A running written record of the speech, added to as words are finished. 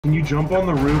Can you jump on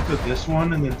the roof of this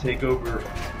one and then take over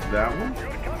that one?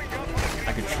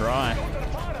 I could try.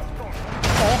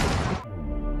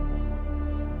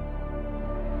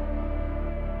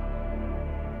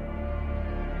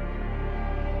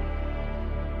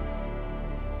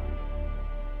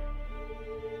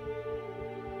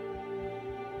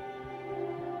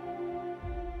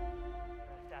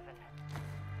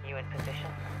 You in position?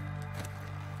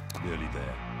 Nearly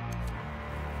there.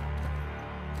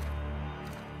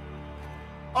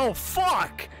 Oh,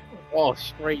 fuck! Oh,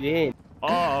 straight in.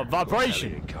 Oh,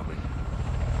 vibration. Incoming.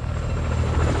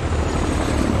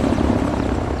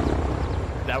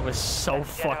 That was so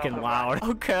fucking loud.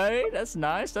 Okay, that's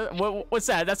nice. What's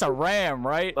that? That's a RAM,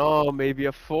 right? Oh, maybe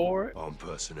a 4. Armed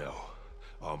personnel,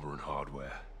 armor and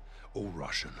hardware, all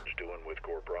Russian. Doing with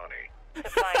Gorbrani.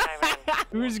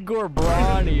 Who's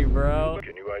Gorbrani, bro?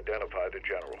 Can you identify the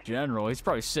general? General, he's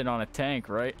probably sitting on a tank,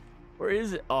 right? Where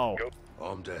is it? Oh.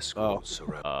 Armed escorts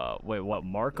surround. Wait, what?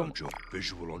 Markham?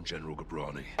 Visual on General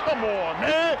Gorbrani. Come on,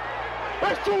 man!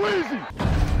 That's too easy!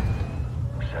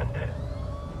 Send it.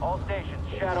 All stations,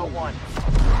 Shadow 1.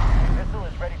 Missile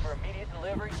is ready for immediate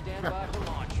delivery. Stand by for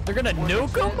launch. They're gonna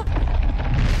nuke him? You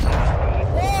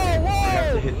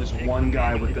have to hit this one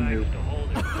guy with the nuke.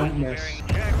 Don't miss.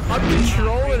 I'm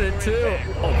controlling it too.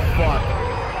 Oh fuck.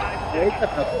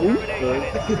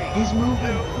 He's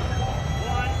moving.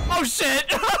 Oh shit!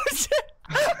 Oh shit!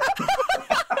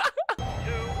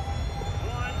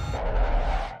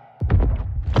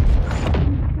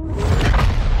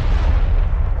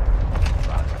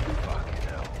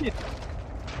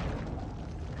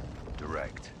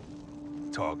 Direct.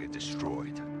 Target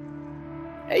destroyed.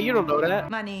 Hey, you don't know that.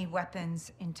 Money,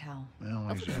 weapons, intel. Well,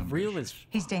 That's real as.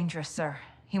 He's dangerous, sir.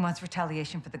 He wants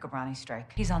retaliation for the Gorbrani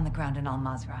strike. He's on the ground in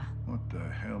Al-Mazrah. what the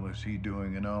hell is he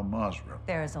doing in Al-Mazrah?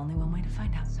 There is only one way to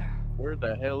find out, sir. Where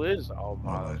the hell is all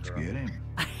Well, let's get him.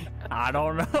 I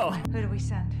don't know. Who do we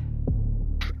send?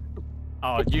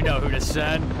 Oh, you know who to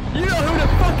send. You know who to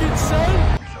fucking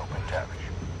send. He's open damage.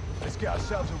 Let's get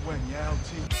ourselves a win, Yao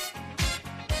team.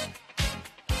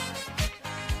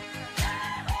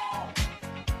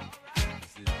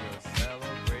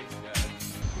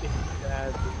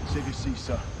 Save your seat,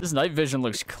 sir. This night vision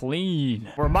looks clean.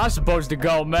 Where am I supposed to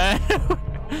go, man?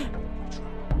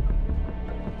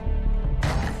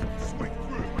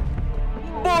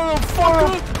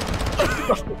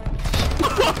 Motherfucker!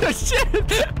 Oh shit!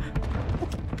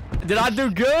 Did I do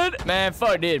good? Man,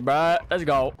 fuck it, bro. Let's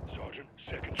go. Sergeant,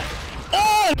 second.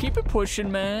 Oh! Keep it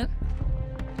pushing, man.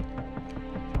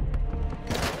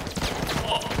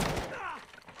 Oh.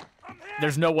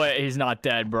 There's no way he's not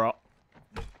dead, bro.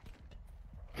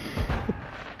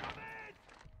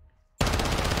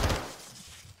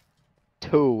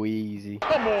 Too easy.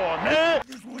 Come on, man!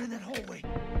 There's one in that hallway.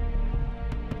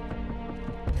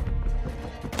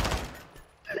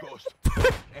 Ghost.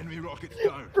 Enemy rockets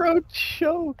down. Bro,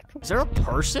 choked. Is there a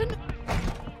person?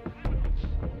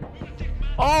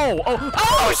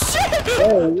 Oh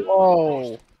shit!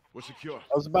 Oh. We're secure.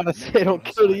 I was about to say don't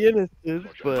kill the innocent,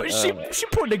 but She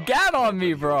put the gat on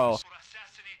me, bro.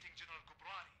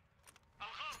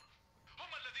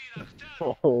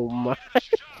 oh my.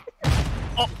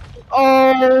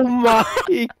 Oh my,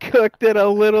 he cooked it a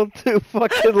little too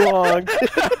fucking long.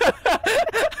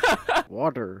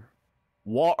 Water.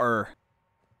 Water.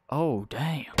 Oh,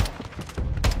 damn.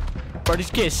 Bro, these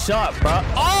kids suck, bro.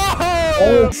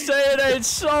 Oh! Say it ain't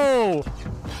so!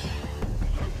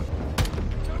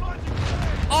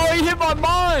 Oh, he hit my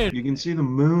mind! You can see the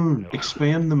moon.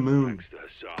 Expand the moon.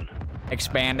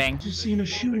 Expanding. You've seen a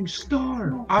shooting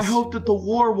star. I hope that the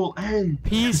war will end.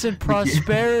 Peace and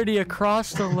prosperity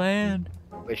across the land.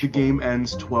 The game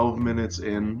ends 12 minutes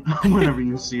in whenever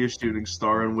you see a shooting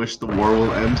star and wish the war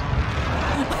will end.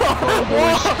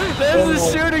 Oh, there's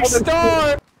a shooting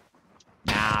star!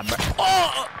 Nah, bro.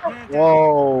 Oh!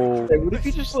 Whoa. Hey, what if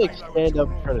you just like stand up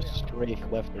and try to strafe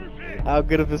left and right? How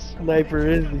good of a sniper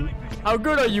is he? How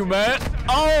good are you, man?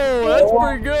 Oh, that's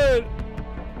pretty good.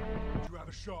 You have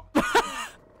a shot.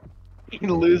 He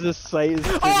loses sight.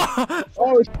 Oh!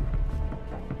 Oh,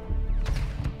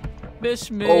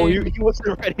 Miss me. oh, he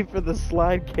wasn't ready for the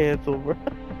slide cancel, bro.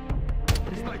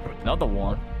 Another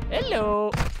one.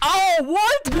 Hello. Oh,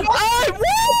 what?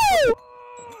 Oh,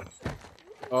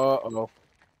 woo! Uh-oh.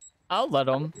 I'll let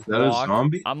him Is that a walk.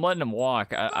 zombie? I'm letting him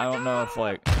walk. I don't know if,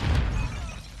 like...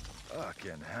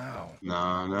 Fucking hell.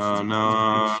 No, no,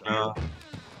 no, no.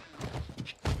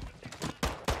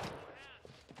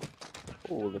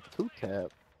 Oh, the poo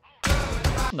cap.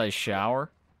 Nice shower.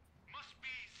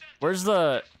 Where's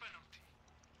the...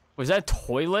 Was that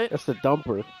toilet? That's the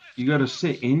dumper. You gotta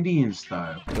sit Indian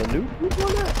style. The new one?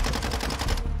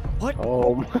 What?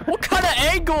 Oh my. What kind of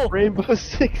angle? Rainbow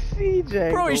Six Siege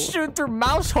angle. Bro, he's shooting through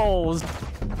mouse holes.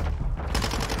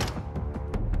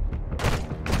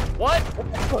 What?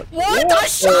 What? I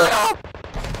shot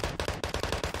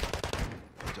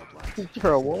him!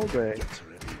 For a wall bang.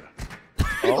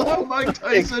 Oh, Mike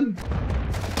Tyson.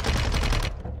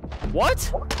 What?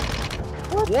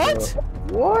 What?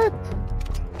 What?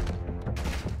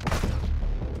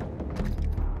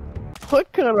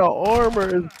 What kind of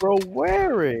armor is bro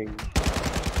wearing?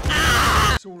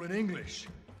 It's all in English.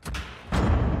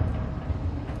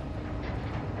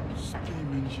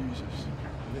 Scheming Jesus.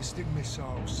 Ballistic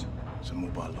missiles. It's a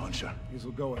mobile launcher. These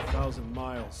will go 1,000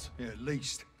 miles. Yeah, at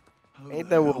least. Ain't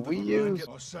that what we use?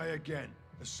 I'll say again.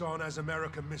 Hassan has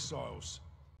American missiles.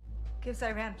 Gives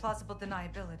Iran plausible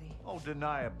deniability. Oh,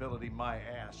 deniability my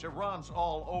ass. Iran's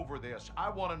all over this. I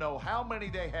want to know how many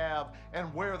they have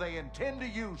and where they intend to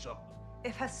use them.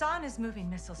 If Hassan is moving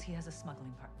missiles, he has a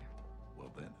smuggling partner.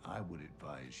 Well, then I would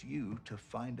advise you to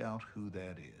find out who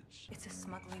that is. It's a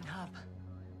smuggling hub.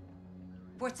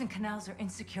 Ports and canals are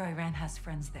insecure. Iran has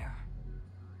friends there.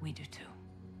 We do too.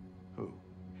 Who?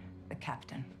 The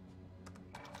captain.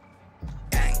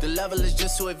 The level is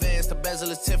just too advanced. The bezel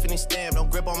is Tiffany stamp.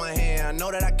 Don't grip on my hand. I know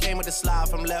that I came with the slide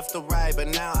from left to right, but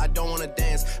now I don't want to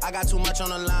dance. I got too much on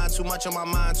the line, too much on my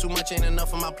mind, too much ain't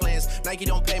enough of my plans. Nike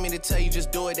don't pay me to tell you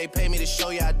just do it. They pay me to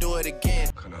show you I do it again.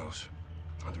 Canals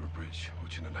under a bridge,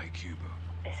 watching a night Cuba.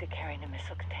 Is it carrying a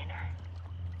missile container?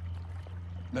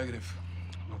 Negative,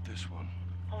 not this one.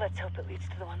 Well, let's hope it leads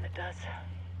to the one that does.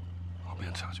 I'll be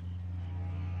in touch.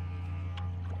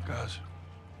 Guys,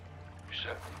 you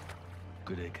set?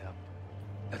 Good day, Cap.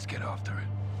 Let's get after it.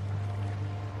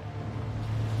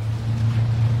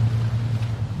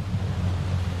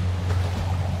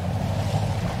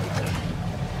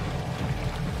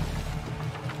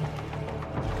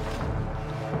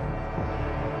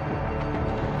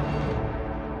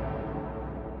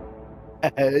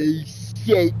 Hey,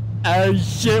 shit. Oh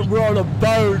shit, we're on a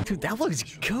boat. Dude, that looks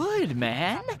good,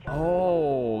 man.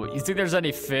 Oh, you think there's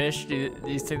any fish? Do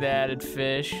you think they added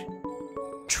fish?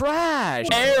 Trash!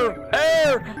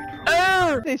 Air!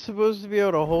 They supposed to be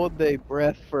able to hold their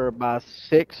breath for about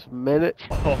 6 minutes.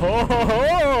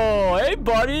 Oh, hey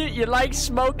buddy, you like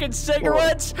smoking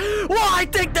cigarettes? Well, I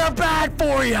think they're bad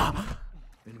for you.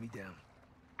 Enemy down.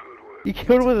 You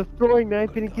kill him with a throwing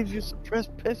knife and he gives you a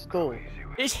suppressed pistol.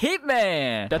 It's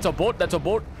Hitman. That's a boat. That's a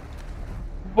boat.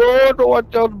 Boat,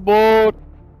 watch out, boat.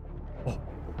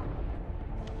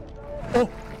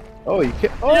 Oh, you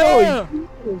can't. Oh,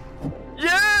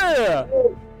 Yeah.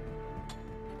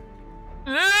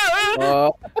 Yeah.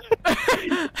 Yeah.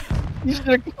 You should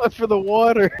have gone for the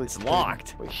water. It's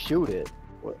locked. Wait, shoot it.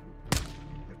 What?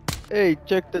 Hey,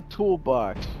 check the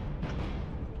toolbox.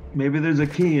 Maybe there's a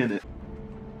key in it.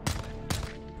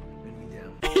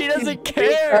 He doesn't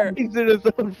care. He's in his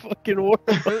own fucking world.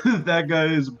 That guy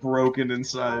is broken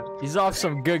inside. He's off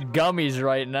some good gummies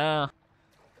right now.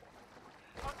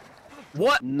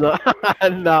 What? Nah,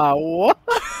 what?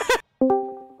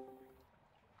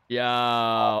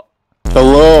 Yo.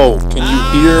 Hello, can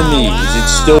you hear me? Is it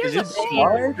still Is it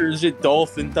slide or is it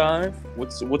dolphin dive?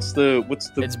 What's the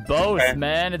It's both,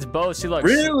 man. It's both. See, look.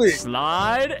 Really?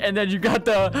 Slide, and then you got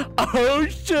the oh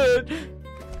shit.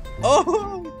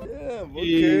 Oh damn,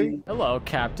 okay. Hello,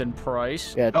 Captain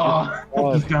Price. Yeah,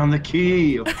 Oh, he found the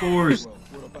key, of course.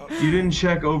 You didn't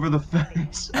check over the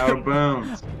fence. Out of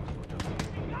bounds.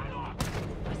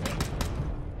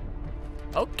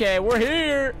 Okay, we're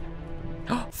here.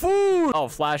 Food. Oh,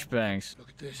 flashbangs. Look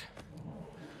at this.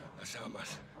 That's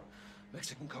Hamas.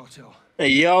 Mexican cartel. Hey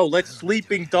yo, let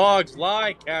sleeping dogs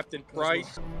lie, Captain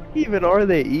Price. even are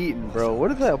they eating, bro?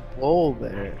 What is that bowl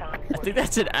there? I think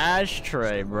that's an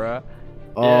ashtray, bro.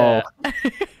 Oh. Yeah.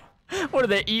 What are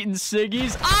they eating,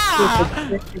 ciggies? Ah!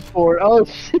 Oh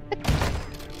shit!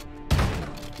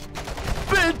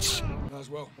 Bitch! As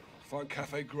well. Find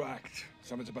Cafe Gracht.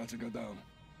 Something's about to go down.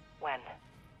 When?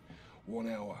 1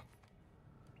 hour.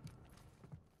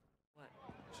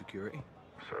 Security?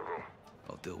 Several.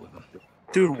 I'll deal with them.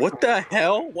 Dude, what the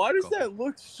hell? Why does that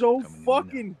look so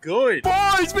fucking good?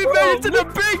 Boys, we made it to the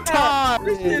big time!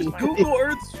 What is this, Google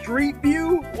Earth Street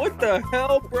View? What the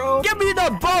hell, bro? Get me in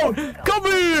that boat! Come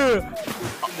here!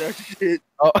 That shit.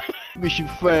 Oh, mission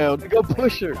found. Go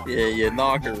push her. Yeah,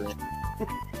 knock her in.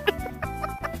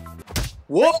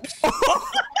 Whoops!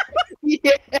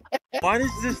 Yeah. Why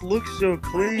does this look so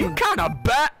clean? You kinda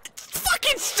bad.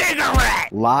 Fucking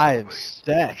cigarette! Live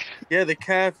sex. Yeah, the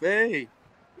cafe.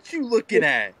 What you looking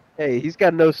at? Hey, he's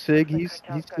got no sig. He's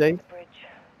safe.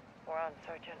 We're on,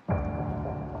 Sergeant.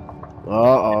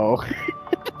 Uh-oh.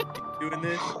 Doing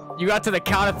this? You got to the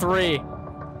count of 3.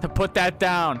 to put that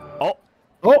down. Oh.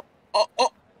 Oh. Oh.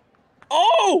 Oh.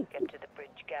 Oh. Get to the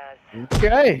bridge, guys.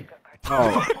 Okay.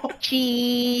 Oh.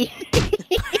 Gee.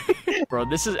 Bro,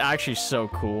 this is actually so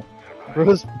cool.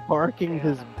 Bro's parking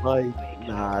his bike.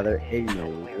 Nah, there ain't no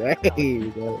way.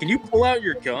 Bro. Can you pull out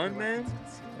your gun, man?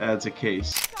 That's a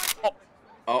case. Oh.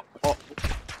 Oh. Oh.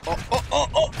 Oh. Oh.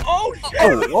 Oh. Oh.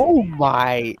 Shit. Oh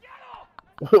my.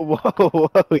 Whoa,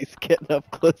 whoa, he's getting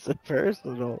up close and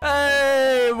personal.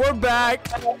 Hey, we're back.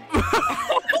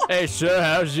 Hey, sir,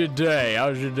 how's your day?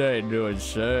 How's your day doing,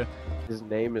 sir? His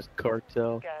name is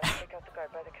Cartel. Check out the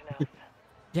guard by the canals.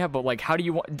 Yeah, but like, how do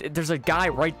you want? There's a guy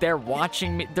right there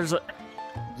watching me. There's a.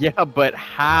 Yeah, but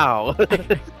how?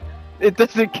 It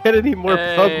doesn't get any more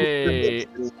Hey.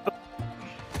 public than this.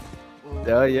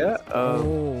 Oh, yeah.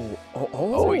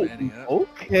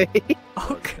 Okay.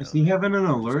 Okay. Is he having an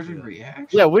allergic reaction?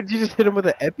 Yeah, what did you just hit him with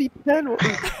an EpiPen? What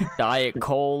was... Diet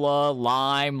cola,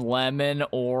 lime, lemon,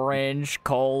 orange,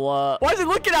 cola. Why is he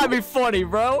looking at me funny,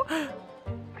 bro?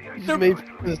 He just made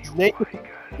his name.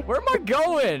 Where am I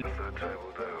going?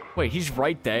 Wait, he's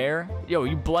right there? Yo,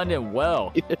 you blend in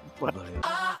well.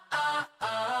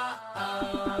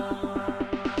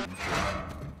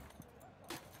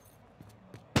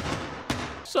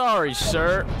 Sorry,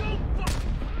 sir.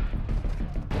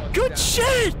 Good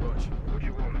shit!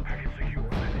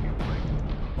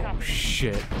 Oh,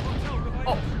 shit.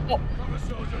 Oh.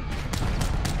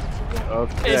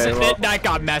 Okay, Isn't well, it? That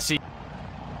got messy.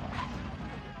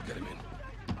 Get him in.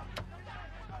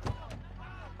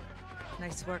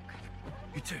 Nice work.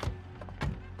 You too.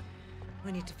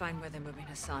 We need to find where they're moving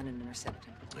Hassan and intercept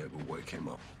him. Yeah, but word came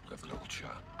up. Left a little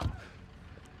chat.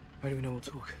 Why do we know we'll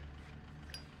talk?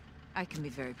 I can be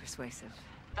very persuasive.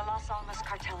 The Los Alamos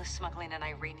cartel is smuggling an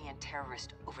Iranian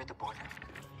terrorist over the border.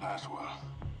 Laswell.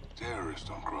 Terrorists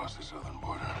don't cross the southern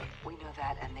border. We know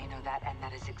that, and they know that, and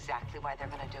that is exactly why they're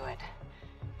gonna do it.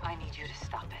 I need you to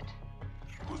stop it.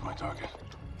 Who's my target?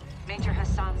 Major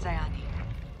Hassan Zayani.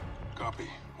 Copy.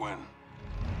 When?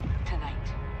 Tonight.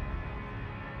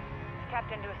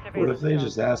 Tapped into a What surveillance if they drone.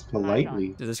 just ask politely?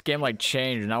 Dude, this game like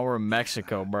changed. Now we're in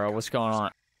Mexico, bro. What's going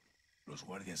on?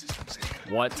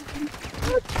 What?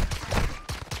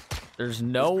 There's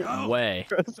no way.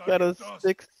 Bro's got a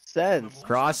sixth sense.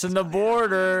 Crossing the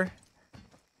border.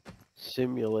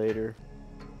 Simulator.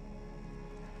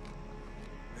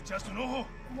 ¿Echaste un ojo?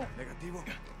 Negativo.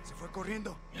 Se fue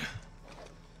corriendo.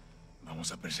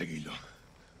 Vamos a perseguirlo.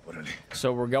 Órale.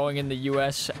 So we're going in the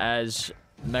U.S. as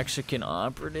Mexican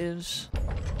operatives.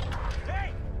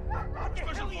 Hey!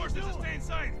 Special forces, stay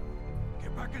inside.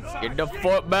 Get back inside. Get the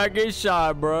fuck back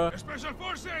inside, bro. Special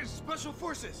forces! Special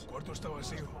forces! Cuarto está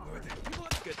vacío.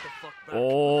 Get the fuck back.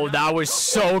 Oh, that was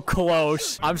so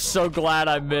close. I'm so glad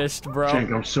I missed, bro. Jake,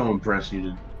 I'm so impressed you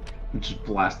did. Just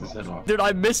blast his head off. Dude,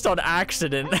 I missed on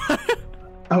accident.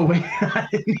 Oh wait, I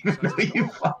didn't even know you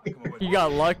fucking. You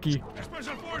got lucky.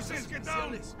 Special forces, get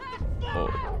down!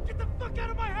 Oh. Get the fuck out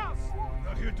of my house! I'm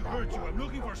not here to hurt you. I'm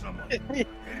looking for someone.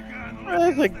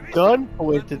 There's a gun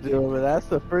pointed to him, and that's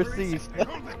the first thing he said.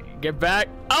 Get back.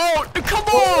 Oh, come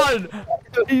on!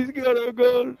 He's got a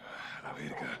gun.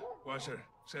 Watcher,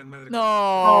 send medical.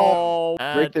 No.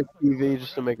 Break the TV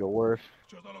just to make it worse.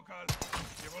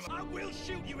 I will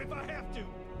shoot you if I have to.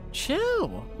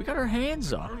 Chill. We got our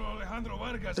hands up.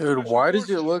 Dude, why does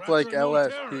it look like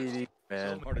LSPD,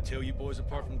 man? Hard to tell you boys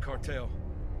apart from cartel.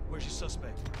 Where's your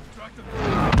suspect?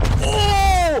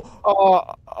 Oh!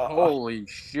 Holy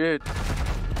shit.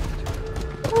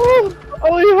 Oh,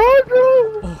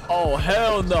 Alejandro! Oh,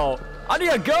 hell no. I need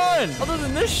a gun other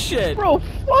than this shit. Bro,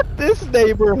 fuck this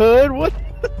neighborhood. What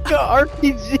the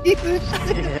RPGs and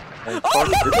shit?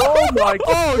 Oh my god.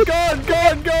 Oh,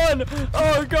 gun.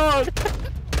 Oh, God.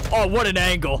 Oh, what an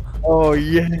angle. Oh,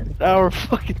 yeah. Now we're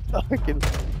fucking talking.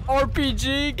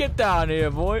 RPG, get down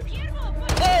here, boy.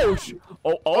 Oh,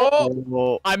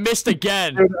 oh. I missed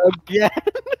again. Again?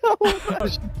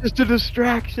 Just a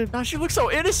distraction. Now she looks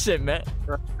so innocent, man.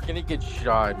 You're gonna get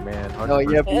shot, man. 100%. Oh,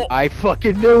 yeah, I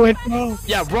fucking knew it.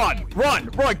 Yeah, run.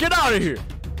 Get out of here.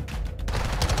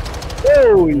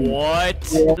 Holy.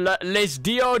 What? Les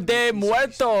Dio de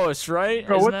Muertos, right?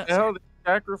 Bro, Isn't what that... the hell?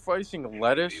 They're sacrificing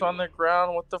lettuce on the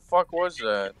ground? What the fuck was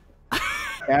that?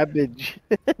 Cabbage.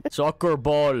 Soccer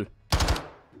ball.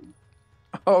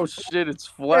 Oh shit, it's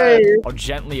flat. Hey. I'll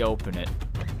gently open it.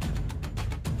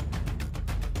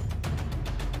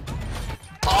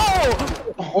 Oh!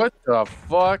 What the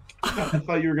fuck? I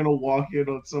thought you were gonna walk in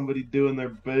on somebody doing their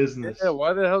business. Yeah,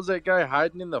 why the hell's that guy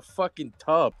hiding in the fucking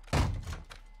tub?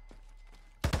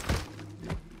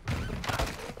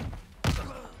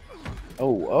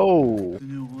 Oh. You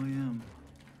know who I am.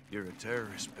 You're a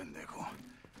terrorist, pendejo.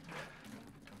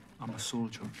 I'm a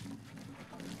soldier,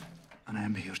 and I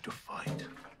am here to fight.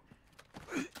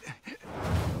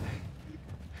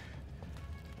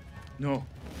 No,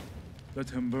 let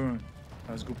him burn,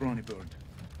 as Gobrani burned.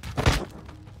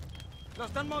 ¡Lo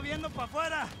están moviendo para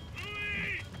afuera!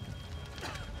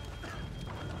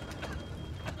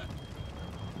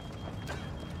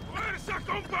 ¡Fuerza,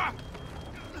 compa!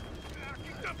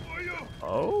 ¡Aquí te apoyo!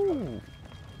 Oh.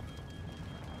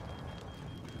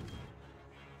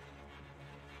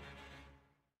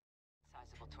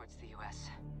 Sizable towards the U.S.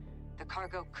 The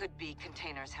cargo could be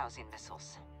containers housing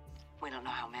missiles. We don't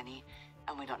know how many,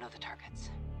 and we don't know the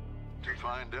targets. To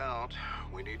find out,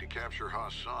 we need to capture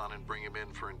Hassan and bring him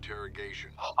in for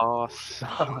interrogation.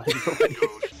 Hassan.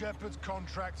 Shepard's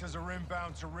contractors are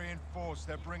inbound to reinforce.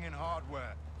 They're bringing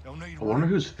hardware. They'll need. I wonder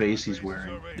whose face he's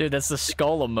wearing. Dude, that's the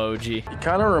skull emoji. He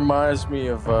kind of reminds me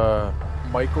of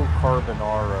Michael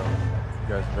Carbonaro. If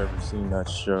you guys have ever seen that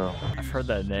show. I've heard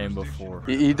that name before.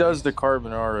 He does the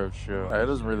Carbonaro show. It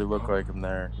doesn't really look like him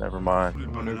there. Never mind. I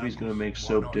wonder if he's gonna make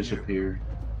soap disappear.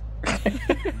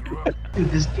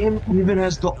 Dude, this game even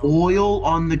has the oil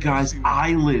on the guy's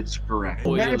eyelids correct.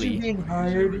 Oily. Imagine being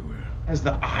hired as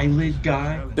the eyelid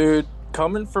guy. Dude,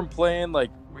 coming from playing like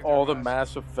all the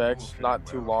Mass Effects not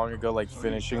too long ago, like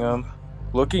finishing them,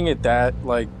 looking at that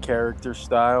like character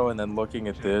style and then looking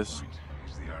at this,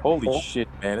 holy shit,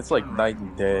 man, it's like night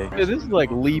and day. Yeah, this is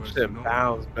like leaps and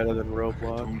bounds better than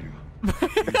Roblox.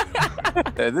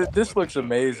 Yeah, this looks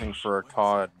amazing for a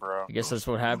COD, bro. I guess that's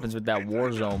what happens with that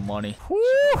Warzone money. Woo!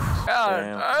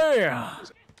 God damn.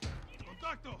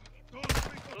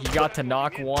 He got to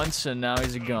knock once and now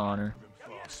he's a goner.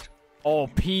 Oh,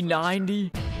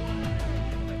 P90?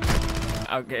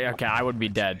 Okay, I would be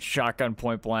dead. Shotgun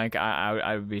point blank,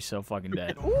 I would be so fucking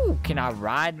dead. Ooh, can I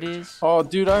ride this? Oh,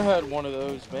 dude, I had one of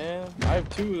those, man. I have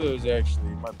two of those actually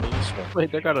in my basement.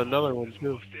 Wait, they got another one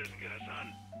too.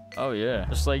 Oh yeah,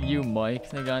 just like you, Mike.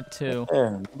 They got two.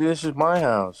 Yeah, this is my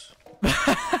house.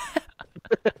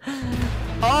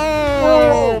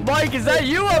 Oh, Mike, is that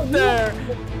you up there?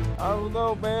 I don't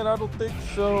know, man. I don't think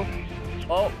so.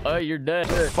 Oh, you're dead.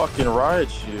 Fucking riot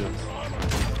shields.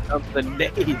 That's the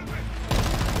nade.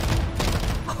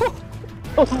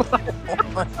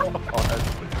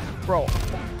 Bro,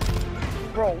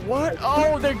 what?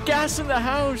 Oh, they're gassing the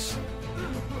house.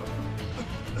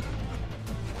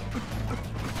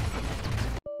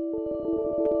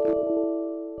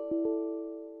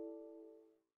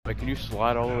 Like, can you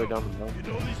slide all the way down the mountain?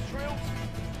 You know these trails?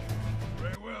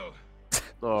 Very well.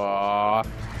 Aww.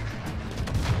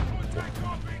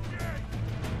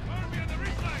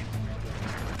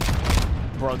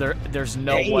 Bro, there's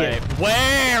no way.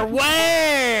 Where?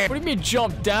 What do you mean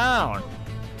jump down?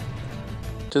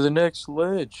 To the next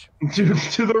ledge. To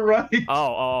the right.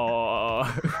 Oh.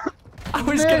 I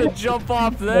was gonna jump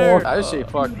off there. I say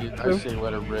fuck it. I say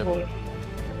let it rip.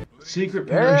 Secret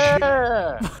parachute.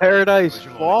 Yeah. Paradise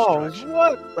Falls.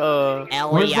 What the?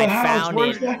 Ellie, Where's the I house? found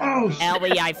Where's it. the house?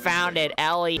 Ellie, I found it.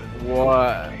 Ellie.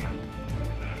 What?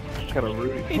 Kind of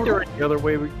rude. Ain't there any other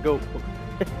way we can go?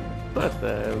 What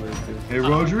the hell is this? Hey,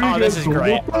 Rodriguez. Oh, this is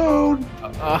great. No.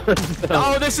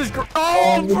 Oh, this is great.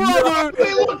 Oh, brother.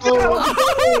 Hey, look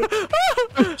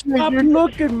out. You're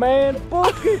looking, man.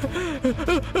 Book it.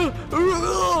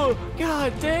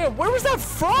 God damn. Where was that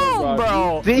from,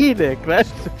 bro? Scenic.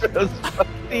 That's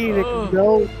scenic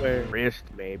nowhere. Wrist,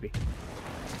 maybe.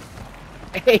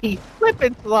 Hey, slip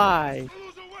and slide.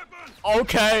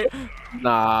 Okay.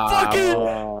 Nah.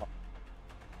 Fucking.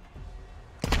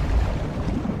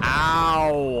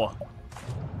 Ow.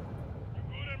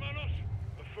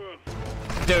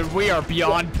 Dude, we are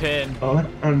beyond pinned.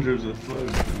 Alejandro's a thug.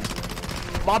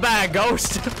 My bad,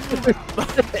 Ghost.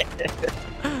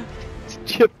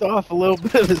 Chipped off a little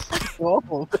bit of his skull.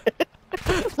 Look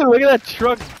at that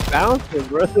truck bouncing,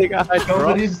 bro. They got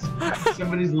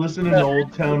Somebody's listening to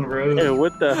Old Town Road. Hey,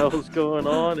 what the hell's going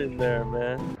on in there,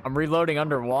 man? I'm reloading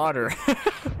underwater.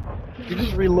 You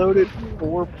just reloaded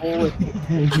 4 bullets.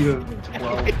 You have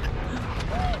 12.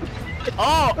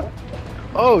 Oh!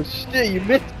 Oh shit, you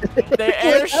missed it. They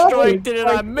airstriked it and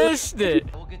I missed it.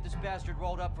 We'll get this bastard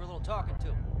rolled up for a little talking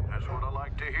to. That's what I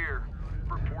like to hear.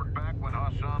 Report back when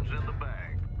Hassan's in the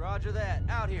bag. Roger that.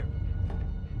 Out here.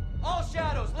 All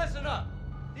shadows, listen up.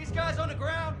 These guys on the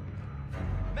ground,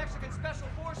 Mexican Special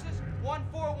Forces,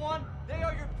 141, they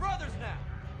are your brothers now.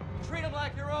 Treat them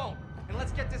like your own. And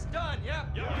let's get this done, yeah?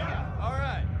 Yeah. All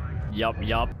right. Yup.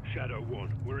 Shadow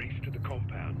 1, we're east of the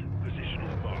compound. Position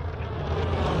is marked.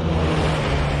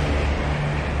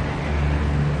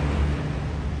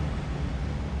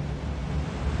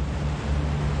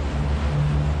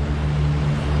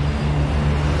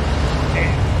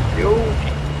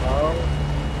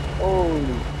 Holy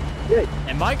shit.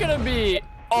 Am I gonna be...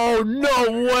 Oh,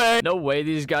 no way! No way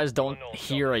these guys don't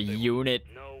hear a unit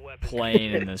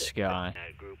plane in the sky.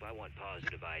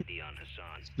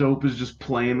 Dope is just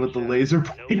playing with the laser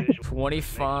plane.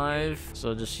 25,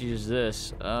 so just use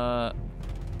this. What?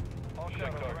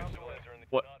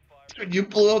 You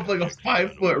blew up like a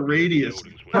 5-foot radius.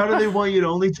 How do they want you to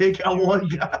only take out one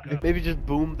guy? Maybe just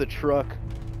boom the truck.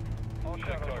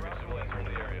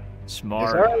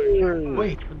 Smart.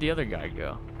 Wait, where'd the other guy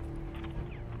go?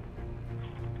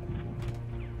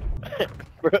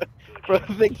 bro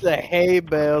thinks a hay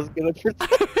bale's gonna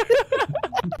protect.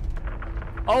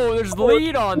 Oh, there's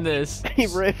lead on this. He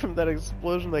ran from that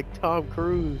explosion like Tom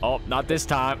Cruise. Oh, not this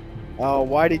time. Oh,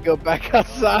 why'd he go back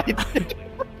outside?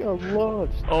 Got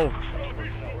launched. Oh.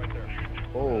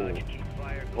 Oh.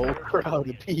 Whole crowd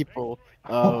of people.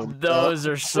 Those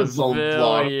are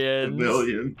civilians.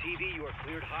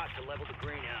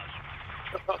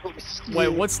 Wait,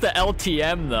 what's the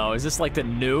LTM though? Is this like the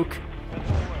nuke?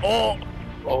 Oh.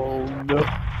 Oh no.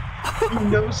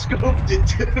 No scoped it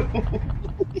too.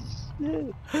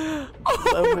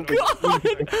 Oh my god!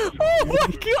 Oh my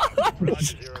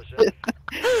gosh!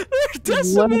 They're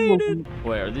decimated!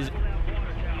 Wait, are these...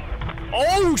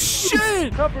 Oh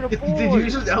shit! Did you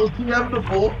just LTM the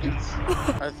boys?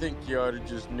 I think you ought to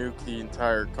just nuke the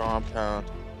entire compound.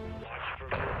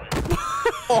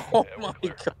 Oh my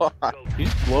god!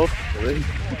 He's blown away.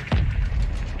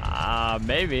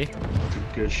 Maybe.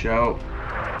 Good shout.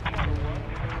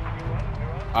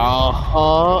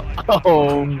 Oh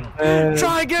man.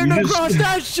 Try getting across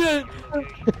that shit!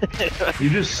 You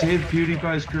just saved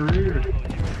PewDiePie's career.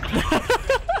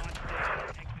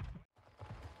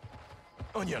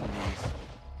 On your knees.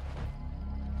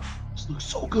 This looks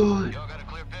so good. Y'all got a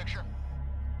clear picture?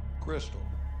 Crystal.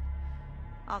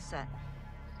 All set.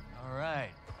 All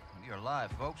right. You're live,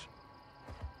 folks.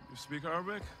 You speak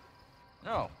Arabic?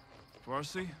 No.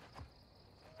 Farsi?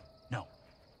 No.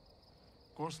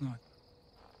 Of course not.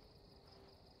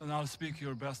 Then I'll speak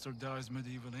your bastardized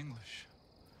medieval English.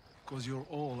 Because you're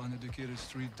all uneducated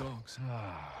street dogs.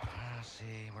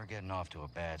 See, we're getting off to a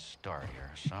bad start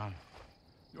here, son.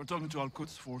 You're talking to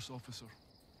Al-Quds Force officer.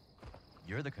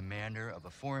 You're the commander of a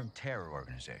foreign terror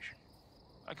organization.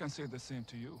 I can say the same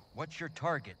to you. What's your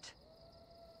target?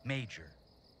 Major.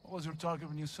 What was your target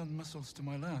when you sent missiles to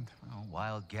my land? Oh,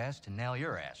 wild guess to nail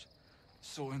your ass.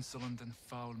 So insolent and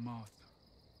foul-mouthed.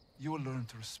 You will learn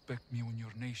to respect me when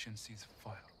your nation sees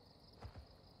fire.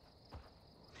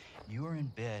 You were in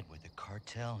bed with the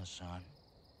cartel, Hassan.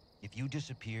 If you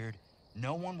disappeared,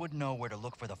 no one would know where to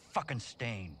look for the fucking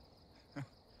stain.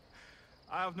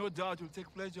 I have no doubt you'll take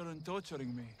pleasure in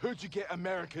torturing me. Who'd you get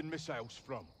American missiles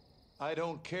from? I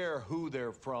don't care who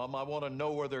they're from. I want to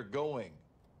know where they're going.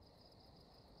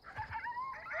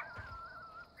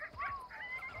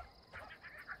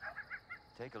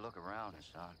 Take a look around,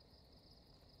 Hassan.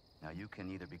 Now you can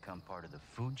either become part of the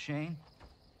food chain,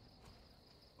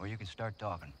 or you can start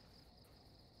talking.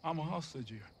 I'm a hostage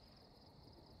here.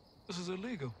 This is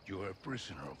illegal. You're a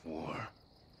prisoner of war.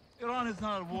 Iran is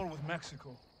not at war with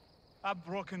Mexico. I've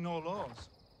broken no laws.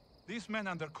 These men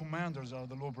and their commanders are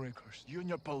the lawbreakers. You and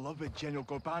your beloved General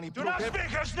Gorbani Do not speak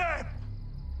his name!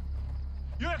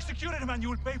 You executed him and you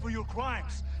will pay for your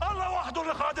crimes. Allah wahdu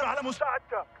qadir ala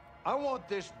musa'adak. I want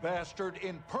this bastard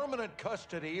in permanent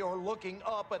custody or looking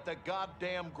up at the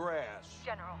goddamn grass.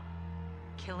 General,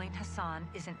 killing Hassan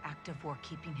is an act of war.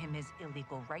 Keeping him is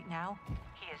illegal. Right now,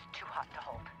 he is too hot to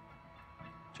hold.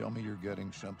 Tell me you're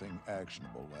getting something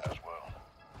actionable, Laswell.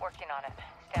 Working on it.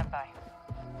 Stand by.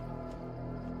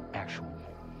 Actual.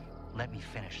 Let me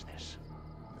finish this.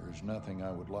 There's nothing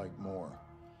I would like more.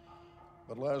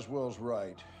 But Laswell's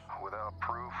right. Without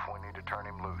proof, we need to turn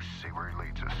him loose, see where he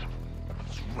leads us.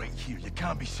 It's right here. You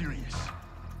can't be serious.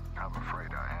 I'm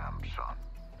afraid I am, son.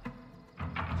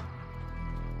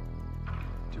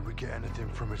 Did we get anything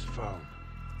from his phone?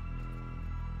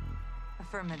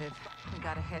 Affirmative. We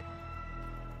got a hit.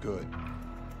 Good.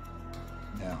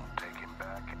 Now, Take him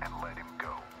back and let him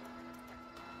go.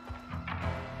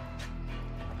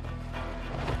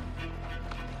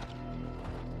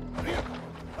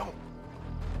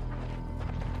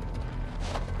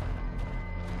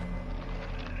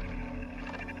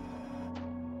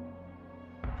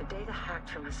 The data hacked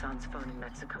from Hassan's phone in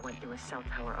Mexico went through a cell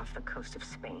tower off the coast of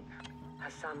Spain.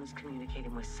 Hassan was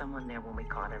communicating with someone there when we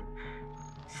caught him.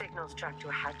 Signals tracked to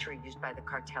a hatchery used by the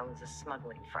cartel as a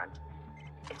smuggling front.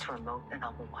 It's remote and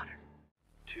on the water.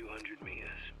 200 meters.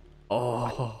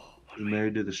 Oh. You're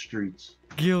married to the streets.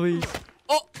 Gillies.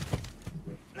 Oh.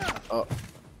 Oh.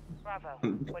 Bravo,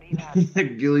 what do you have?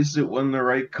 That ghillie suit wasn't the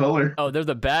right color. Oh, they're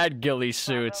the bad ghillie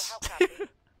suits.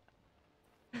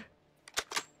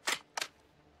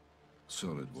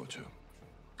 Solid, Watcher.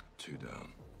 2 down.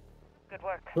 Good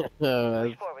work. That's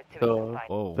tough.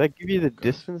 Whoa. Does that give you the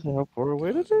distance and how far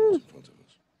away it is? In front of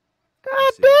us.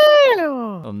 God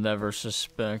damn! I'll never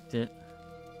suspect it.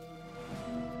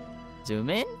 Zoom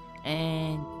in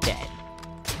and dead.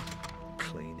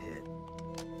 Clean hit.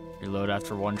 Reload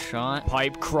after 1 shot.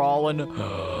 Pipe crawling.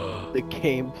 The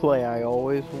gameplay I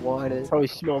always wanted. Probably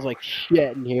smells like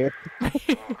shit in here.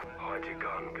 Hide your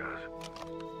gun, Gaz.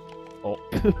 Oh.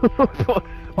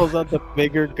 Pulls out the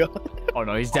bigger gun. Oh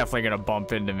no, he's definitely gonna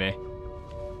bump into me.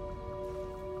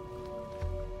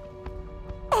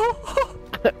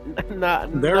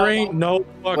 There ain't no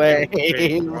fucking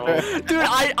way, bro. Dude,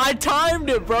 I timed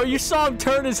it, bro. You saw him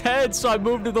turn his head, so I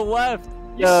moved to the left.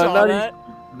 You No, saw not that?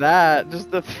 That,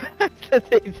 just the fact that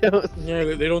they don't. Yeah,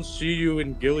 they don't see you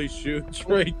in ghillie suits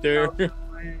right there.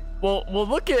 Well,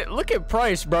 look at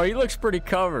Price, bro. He looks pretty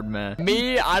covered, man.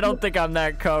 Me, I don't think I'm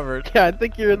that covered. Yeah, I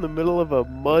think you're in the middle of a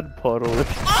mud puddle.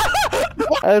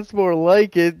 That's more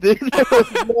like it, dude. There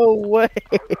was no way.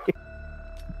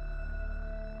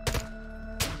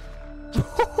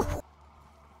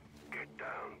 Get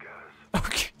down, Gaz.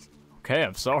 Okay,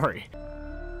 I'm sorry.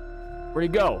 Where'd he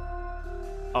go?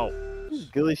 Oh.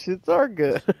 Ghillie suits are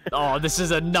good. Oh, this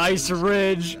is a nice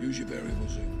ridge. Use your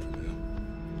variables in from here.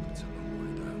 It's a long way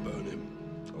down. Burn him.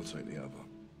 I'll take the other.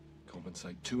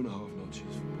 Compensate 2.5 notches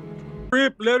for bullet drop.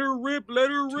 Rip, let her rip, let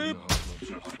her rip. 2.5 notches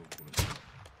for bullet drop.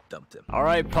 Dumped him. All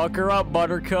right, pucker up,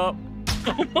 Buttercup.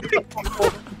 It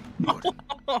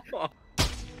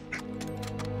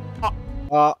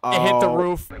hit the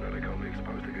roof. They know they can't be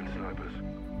exposed against snipers.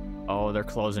 Oh, they're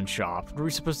closing shop. What are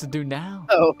we supposed to do now?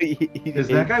 Oh, Is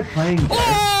that guy playing dead?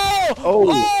 Oh!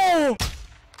 Oh!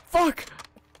 Fuck!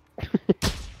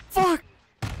 Fuck!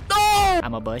 No!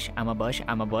 I'm a bush, I'm a bush,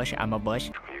 I'm a bush, I'm a bush.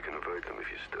 You can avoid them if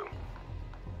you're still.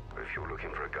 If you're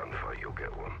looking for a gunfight, you'll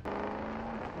get one.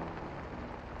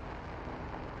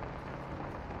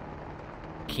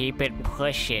 Keep it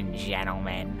pushing,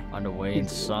 gentlemen. On the way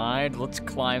inside, let's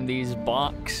climb these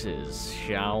boxes,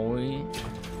 shall we?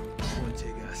 Point to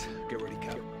you guys. Get ready,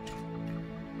 Cap.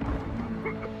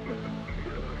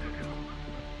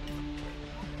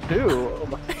 Dude, oh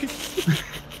my.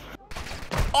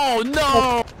 Oh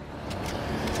no!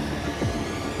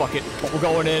 Fuck it, we're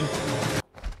going in.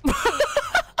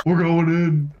 We're going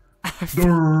in.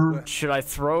 Durr. Should I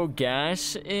throw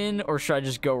gas in, or should I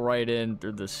just go right in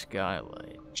through the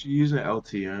skylight? Should use an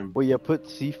LTM. Well, yeah, put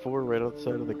C4 right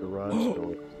outside of the garage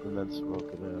door and then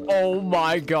smoke it out. Oh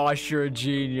my gosh, you're a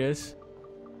genius.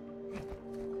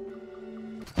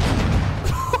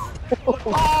 Oh,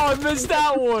 I missed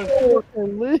that one. What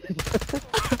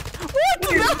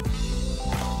the?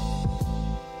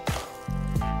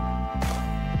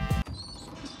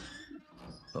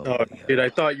 Oh, shit, I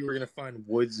thought you were gonna find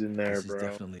woods in there, This is bro.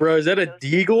 definitely- Bro, is that a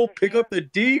deagle? Pick up the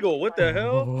deagle. What the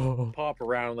hell? Pop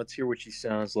around. Let's hear what she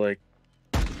sounds like.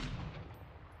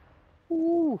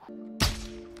 Ooh.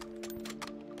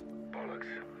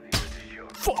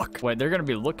 Fuck. Wait, they're gonna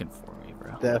be looking for me,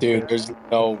 bro. Definitely. Dude, there's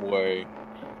no way.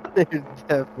 They're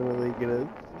definitely gonna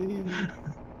see.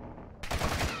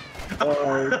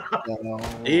 Oh, no.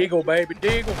 Deagle, baby,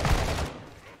 deagle.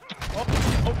 Oh,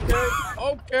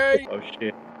 okay, okay. Oh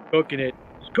shit, cooking it.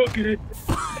 He's cooking it.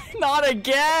 Not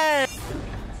again.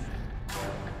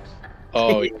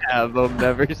 Oh Yeah, they'll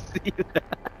never see that.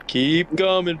 keep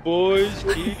coming, boys.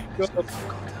 Keep coming.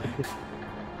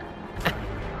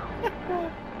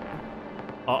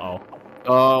 Uh-oh.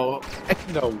 Oh,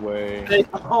 No way.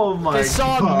 Oh my god. They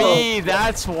saw me,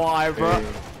 that's why, bro. Hey.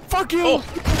 Fuck you! Oh.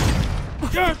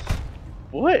 Yes.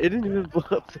 what? It didn't even blow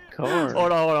up the car.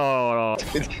 Hold on, hold on, hold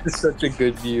on. It's such a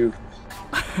good view.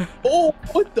 Oh,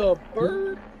 what the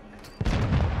bird?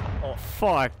 Oh,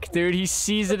 fuck, dude, he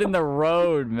sees it in the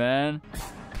road, man.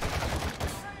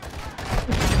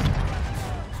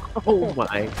 Oh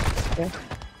my.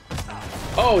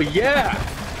 Oh yeah.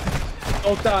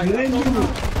 Don't die. Get in, Don't you-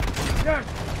 die. Yes,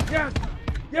 yes,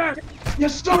 yes.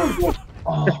 Yes, sir!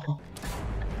 Oh.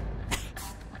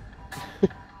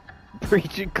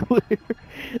 Preach and clear.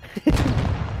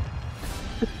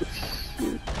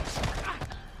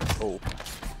 Oh.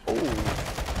 Oh.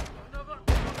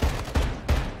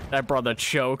 That brother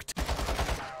choked.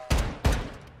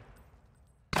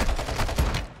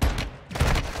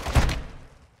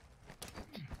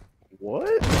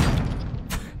 What?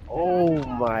 Oh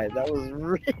my, that was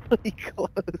really close.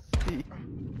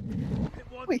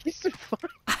 Wait, you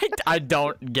survived? I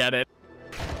don't get it.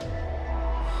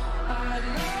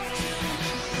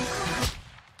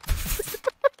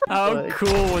 How Like-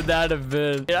 cool would that have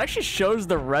been? It actually shows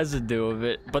the residue of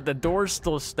it, but the door's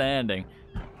still standing.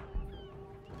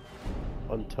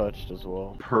 untouched as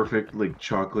well. Perfect, like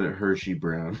chocolate Hershey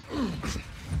brown.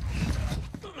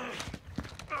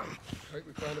 Right,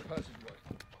 we found a passageway.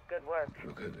 Good work.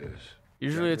 Look at this.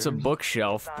 Usually it's a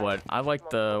bookshelf, but I like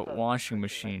the washing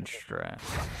machine strap.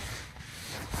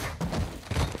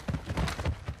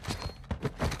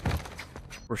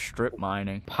 We're strip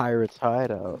mining. Pirates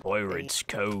hideout. Pirates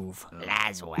Cove.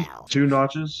 Laswell. 2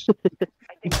 notches. I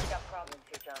think we got problems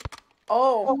here, John.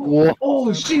 Oh. Whoa.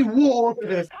 Oh, she won.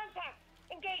 Contact!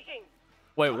 Engaging!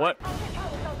 Wait, what? On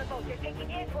the boat. They're taking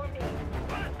air for me.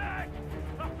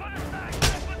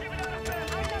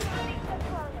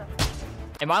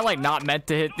 Am I like not meant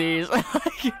to hit these?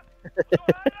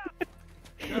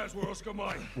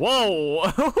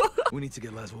 Whoa! We need to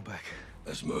get Laswell back.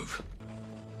 Let's move.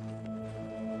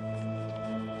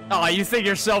 Oh, you think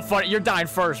you're so funny? You're dying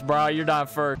first, bro. You're dying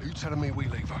first. Are you telling me we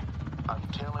leave her? I'm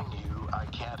telling you I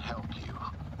can't help you,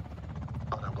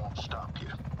 but I won't stop you.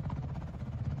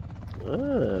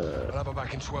 I'll have her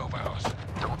back in 12 hours.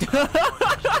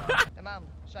 تمام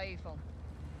شايفهم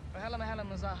فهلا مهلا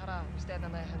مظاهرة استاذنا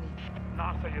مهني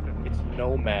It's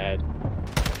Nomad.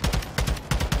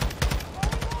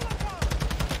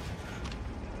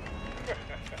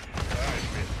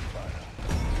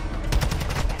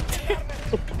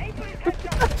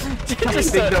 I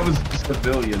think that was a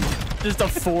civilian. Just a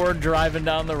Ford driving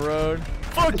down the road.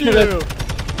 Fuck you!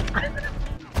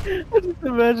 I just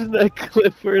imagine that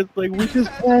clip where it's like, we just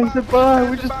passed it by,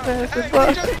 we just passed it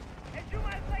by.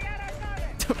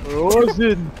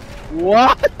 Frozen.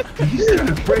 What? He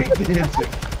started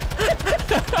breakdancing.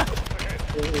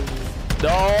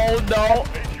 No, no.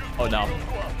 Oh no.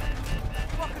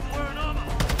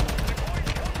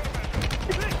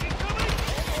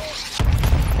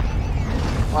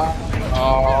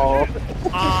 Oh.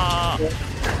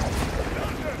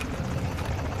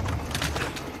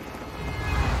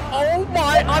 Oh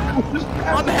my!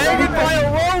 I'm hanging by a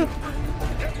rope.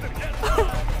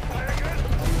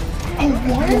 Oh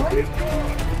what?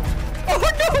 Oh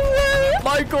no way!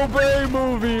 Michael Bay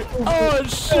movie. Oh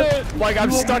shit! Like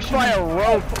I'm stuck by a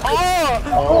rope. Oh!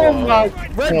 Oh my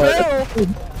Red God.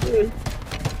 barrel.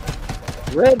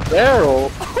 Red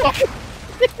barrel?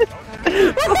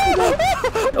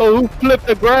 Oh, who flipped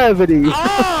the gravity?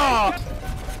 Ah!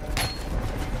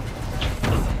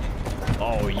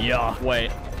 Oh yeah.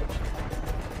 Wait.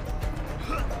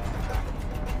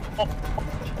 Oh.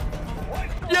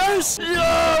 Yes!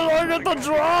 Yeah! I get the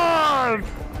drive!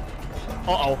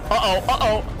 Uh-oh, uh-oh,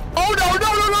 uh-oh. Oh no, no,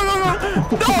 no, no, no, no!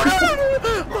 No,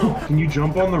 no, no! Can you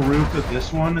jump on the roof of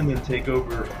this one and then take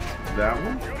over that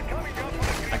one?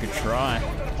 I could try.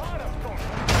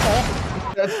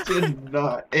 That did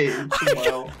not age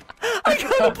well. I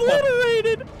got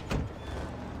obliterated!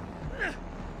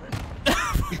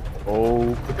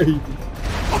 Oh, baby.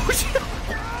 Oh shit!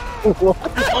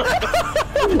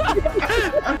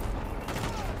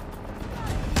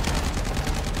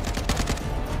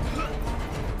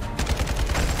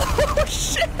 Oh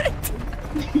shit!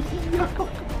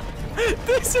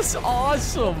 This is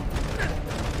awesome!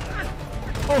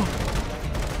 Oh.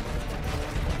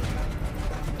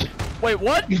 Wait,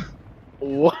 what?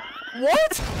 What?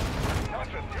 What?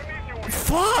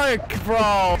 Fuck,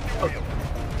 bro!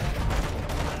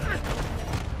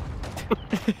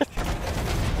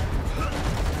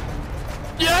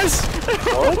 Yes!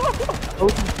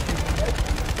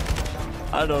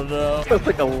 I don't know. That's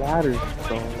like a ladder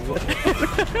song.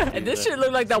 And this shit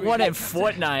look like that one in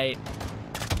Fortnite.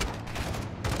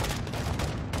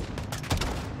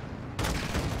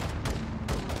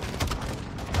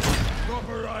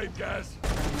 Proper right, guys.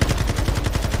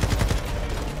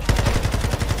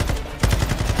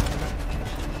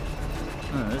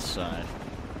 Oh, this side.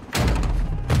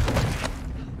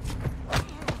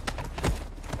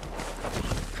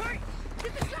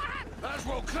 That's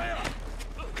well clear.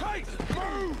 Kate,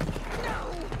 move!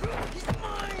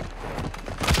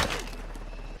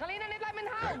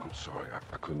 I'm sorry,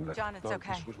 I couldn't let. John, it's no,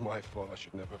 okay. This was my fault. I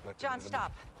should never have let. John, them in.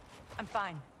 stop. I'm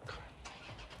fine.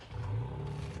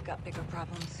 We've got bigger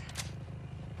problems.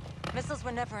 Missiles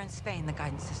were never in Spain. The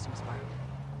guidance systems were.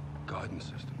 Guidance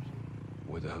systems.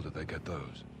 Where the hell did they get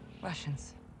those?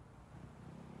 Russians.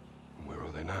 And where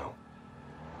are they now?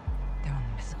 They're on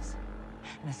the missiles.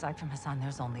 And aside from Hassan,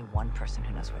 there's only one person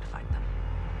who knows where to find them.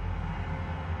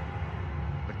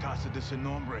 La casa de ese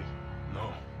nombre.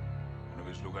 No. Uno de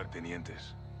los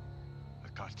lugartenientes. The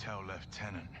cartel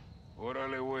lieutenant.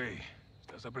 Órale, güey.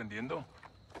 ¿Estás aprendiendo?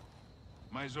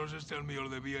 My sources tell me all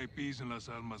the VIPs in Las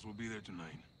Almas will be there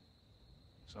tonight.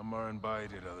 Some are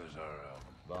invited, others are,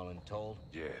 Voluntold?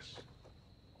 Yes.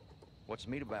 What's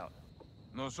the meet about?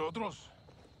 Nosotros?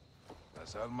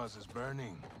 Las Almas is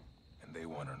burning, and and they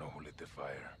want to know who lit the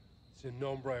fire. Sin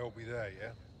nombre will be there,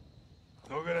 yeah?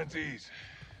 No guarantees,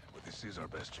 but this is our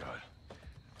best shot.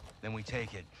 Then we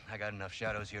take it. I got enough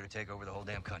shadows here to take over the whole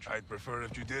damn country. I'd prefer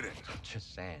if you didn't.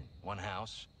 Just saying. One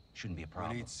house shouldn't be a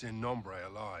problem. We need Sin Nombre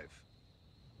alive.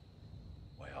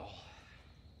 Well,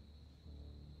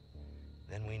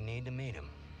 then we need to meet him.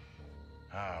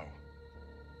 How?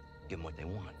 Give them what they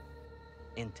want.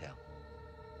 Intel.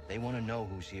 They want to know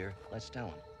who's here. Let's tell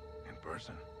them. In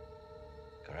person?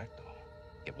 Correcto.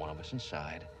 Get one of us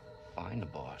inside. Find the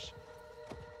boss.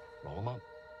 Roll him up.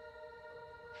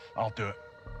 I'll do it.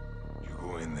 You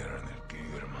go in there and they'll kill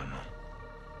you, hermano.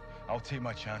 I'll take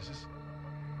my chances.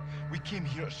 We came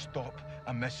here to stop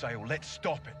a missile. Let's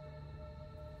stop it.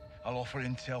 I'll offer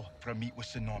intel for a meet with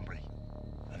Sin Nombre.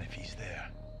 And if he's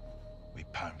there, we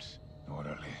pounce.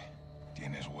 Órale.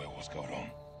 Tienes huevos, cabrón.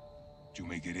 You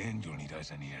make it in, you'll need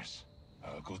eyes and ears.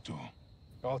 I'll go too.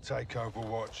 I'll take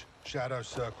Overwatch. Shadow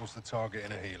circles the target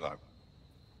in a helo.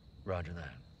 Roger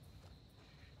that.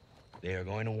 They are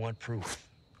going to want proof.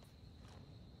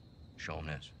 Show them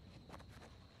this.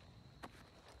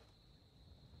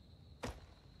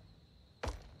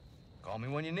 Call me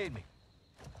when you need me.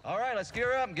 All right, let's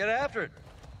gear up and get after it.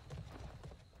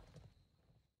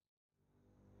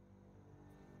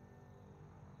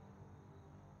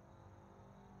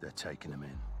 They're taking him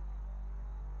in.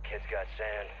 Kid's got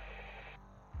sand.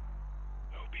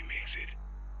 Hope he makes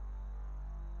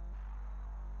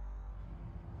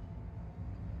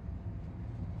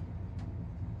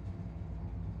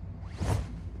it.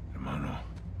 Hermano.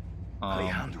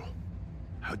 Alejandro,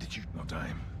 how did you... No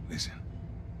time. Listen.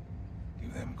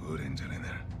 Give them good intel in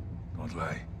there. Don't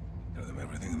lie. Tell them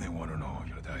everything they want to know.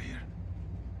 You'll die here.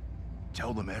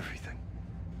 Tell them everything.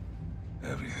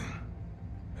 Everything.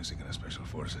 Mexican Special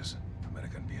Forces,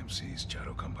 American PMC's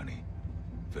Shadow Company,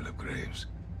 Philip Graves.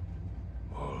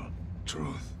 All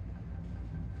truth.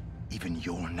 Even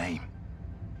your name.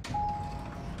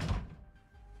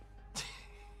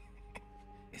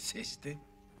 ¿Es este?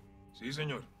 Sí,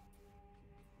 señor.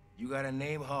 You got a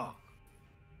name, Hawk?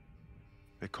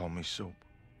 They call me Soap.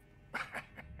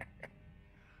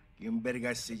 ¿Quién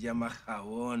verga se llama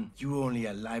Jabón? You only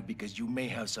alive because you may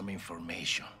have some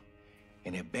information.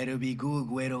 And it better be good,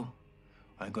 güero.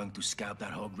 I'm going to scalp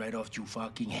that hog right off your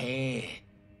fucking head.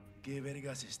 ¿Qué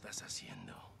vergas estás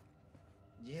haciendo?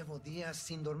 Llevo días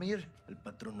sin dormir. El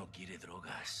patrón no quiere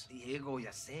drogas. Diego,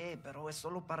 ya sé, pero es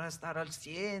solo para estar al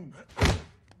 100.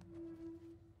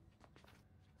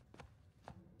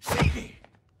 ¡Sigue!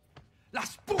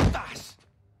 ¡Las putas!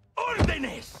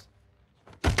 ¡Órdenes!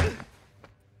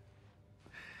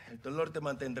 El dolor te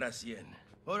mantendrá 100.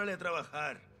 Órale a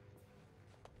trabajar.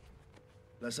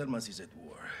 Las Almas is at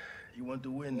war. You want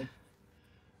to win?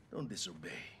 Don't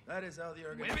disobey. That is how the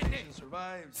organization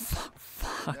survives.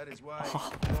 That is why.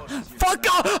 Fuck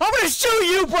off! I'm gonna shoot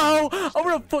you, bro! I'm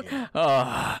gonna fuck.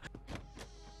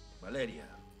 Valeria,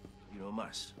 y no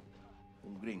más.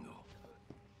 Un gringo.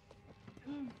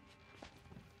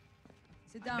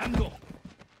 Sit down. ¡Dando!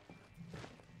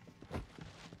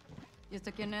 ¿Y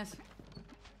este quién es?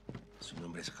 Su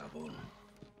nombre es Jabón.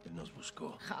 Él nos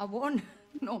buscó. Jabón.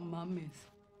 No mames.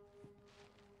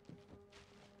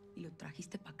 ¿Y lo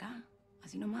trajiste para acá?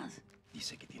 Así nomás.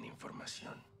 Dice que tiene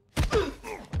información.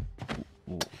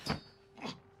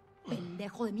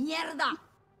 ¡Pendejo de mierda!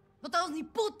 No tenemos ni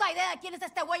puta idea de quién es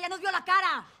este güey. Ya nos vio la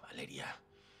cara. Valeria,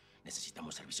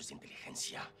 necesitamos servicios de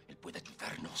inteligencia. Él puede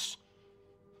ayudarnos.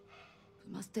 Pues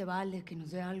más te vale que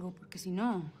nos dé algo, porque si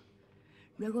no,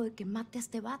 luego de que mate a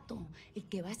este vato, el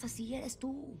que va a esta silla eres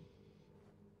tú.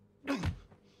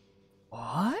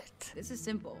 What? This is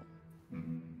simple.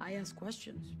 I ask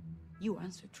questions. You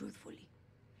answer truthfully.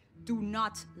 Do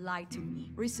not lie to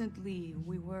me. Recently,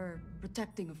 we were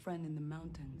protecting a friend in the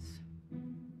mountains.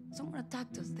 Someone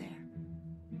attacked us there.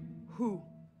 Who?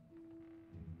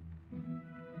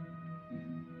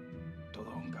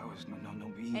 Todo un caos. No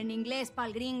vi. En inglés,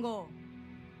 pa'l gringo.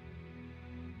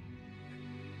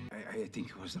 I think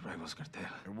it was the Rivals Cartel.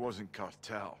 It wasn't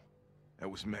cartel. That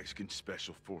was Mexican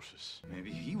Special Forces.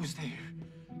 Maybe he was there.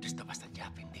 Tú estabas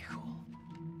allá, pendejo.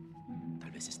 Tal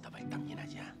vez estaba él también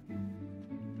allá.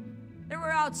 There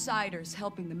were outsiders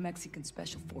helping the Mexican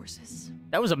Special Forces.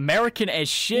 That was American as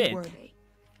shit. Who were they?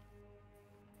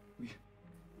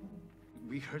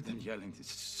 We heard them yelling,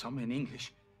 some in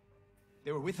English.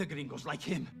 They were with the gringos, like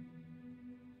him.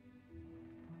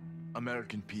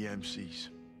 American PMCs.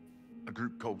 A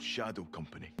group called Shadow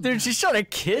Company. Dude, she's trying to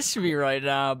kiss me right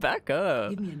now. Back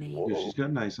up. Give me a name. Dude, she's got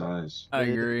nice eyes. I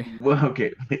agree. Well,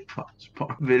 okay, pause.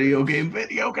 Video game.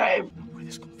 No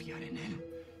puedes confiar en él.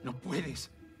 No puedes.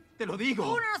 Te lo digo.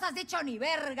 Tú no nos has dicho ni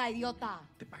verga, idiota.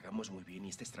 Te pagamos muy bien y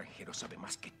este extranjero sabe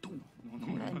más que tú.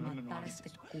 Hora de matar a este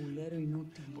culero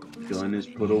inútil. Gun is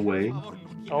put away.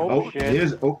 Oh, shit. It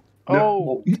is. Oh.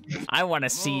 Oh. No. I want to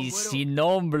see sin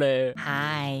nombre.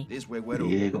 Hi. This way, Güero.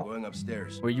 Diego. We're going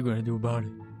upstairs. What are you gonna do about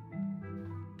it?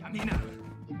 Camina.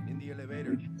 In the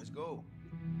elevator. Let's go.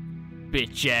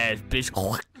 Bitch ass bitch.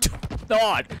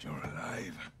 God. You're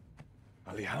alive.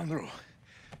 Alejandro.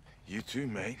 You too,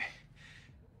 mate.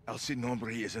 El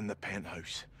Nombre is in the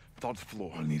penthouse. 3rd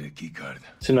floor. I'll need a key card.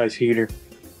 It's a nice heater.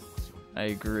 I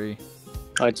agree.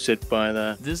 I'd sit by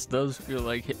that. This does feel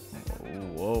like it.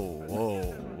 Whoa, whoa,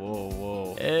 whoa,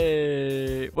 whoa.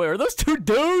 Hey. Wait, are those two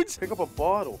dudes? Pick up a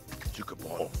bottle. Took a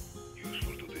bottle.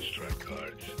 Useful to distract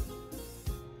cards.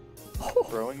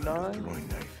 Throwing knife? Throwing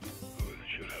knife. Good.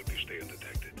 Should help you stay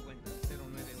undetected.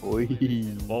 Oi.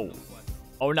 Whoa.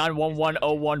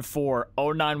 0911014.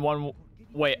 091.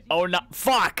 Wait. 09.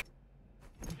 Fuck!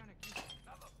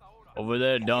 Over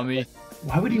there, dummy.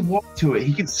 Why would he walk to it?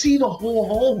 He can see the whole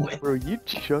hallway. Bro, you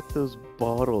chuck those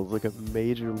bottles like a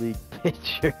major league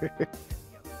pitcher.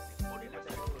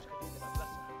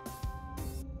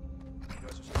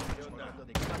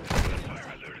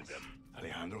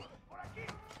 Alejandro.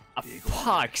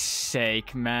 Fuck's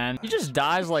sake, man. He just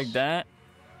dies like that.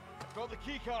 Got the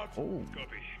key card. Oh.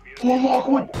 Come on,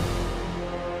 Lockwood.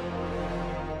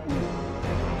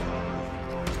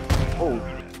 Oh.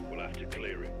 We'll have to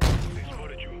clear it. They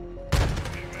spotted you.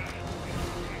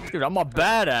 Dude, I'm a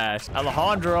badass.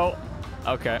 Alejandro.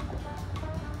 Okay.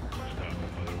 Stop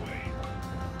other way.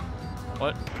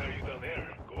 What? Why are you down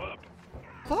there? Go up.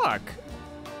 Fuck.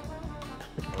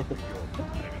 Second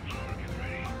floor, get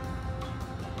ready.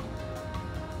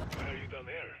 Why are you down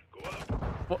there? Go up.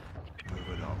 What? Move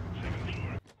it up. Second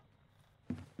floor.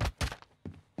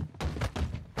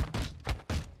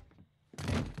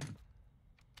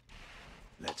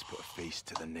 Let's put a face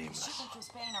to the nameless. Shipment to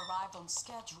Spain arrived on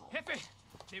schedule. Jefe,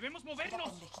 debemos movernos.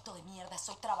 Pendejito de mierda,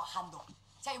 estoy trabajando.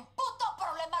 Si hay un puto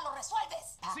problema, lo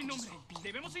resuelves. Sin nombre.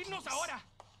 Debemos irnos ahora.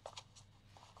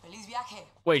 Feliz viaje.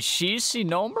 Wait, she's sin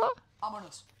nombre?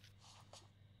 Vámonos.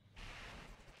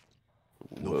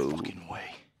 No fucking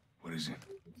way. What is it?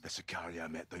 The Sicaria I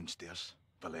met downstairs,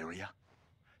 Valeria.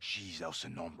 She's El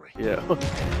Nombre. Yeah.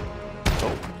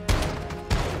 Oh.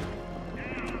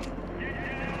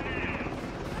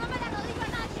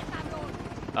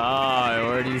 Ah,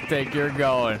 where do you think you're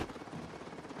going?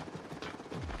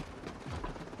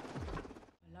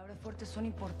 Palabras fuertes son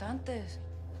importantes.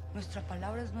 Nuestra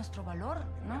palabra es nuestro valor,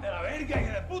 ¿no? ¡De la verga,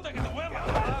 hija de puta, que te voy a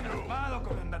matar! ¡Armado,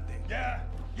 comandante! ¡Ya!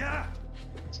 ¡Ya!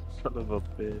 Son of a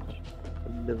bitch.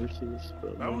 I've never seen you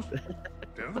spell Vamos. like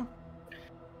that.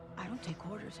 I don't take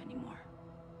orders anymore.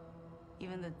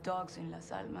 Even the dogs in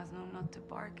Las Almas know not to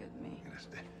bark at me.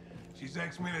 She's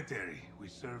ex-military. We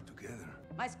served together.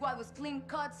 My squad was clean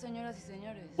cut, señoras y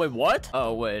señores. Wait, what?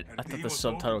 Oh, wait. I thought the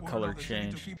subtitle color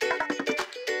changed.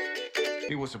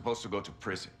 He was supposed to go to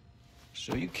prison.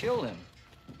 So you killed him.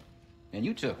 And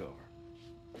you took over.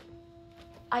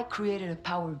 I created a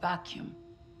power vacuum,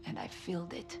 and I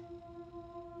filled it.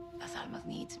 Las Almas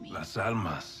needs me. Las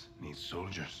Almas needs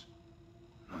soldiers,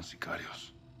 not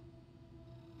sicarios.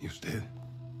 Y usted?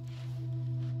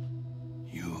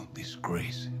 You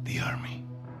disgrace the army.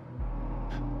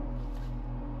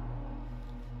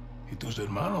 Y tus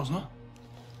hermanos, ¿no?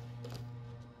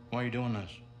 Why are you doing this?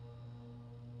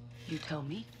 You tell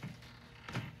me.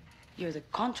 You're the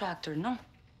contractor, no?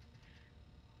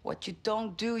 What you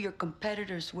don't do, your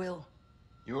competitors will.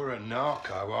 You're a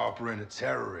narco harboring a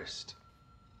terrorist.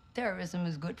 Terrorism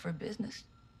is good for business.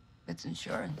 It's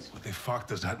insurance. What the fuck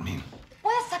does that mean?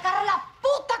 ¡Puedes sacar la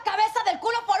puta cabeza del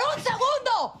culo por un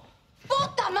segundo!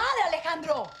 ¡Puta madre,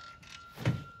 Alejandro!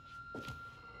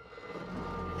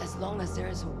 As long as there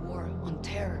is a war on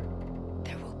terror,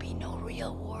 there will be no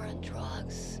real war on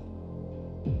drugs.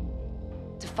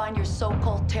 To find your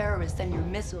so-called terrorists and your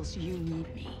missiles, you need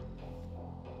me.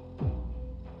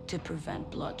 To prevent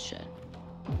bloodshed.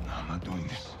 No, I'm not doing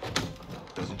this.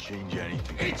 Doesn't change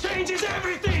anything. It changes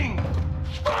everything!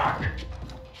 Fuck!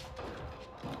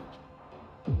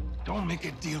 Don't make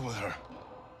a deal with her.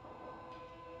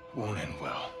 Won't end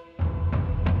well.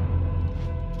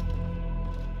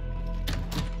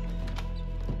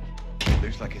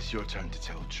 Looks like it's your turn to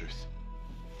tell the truth.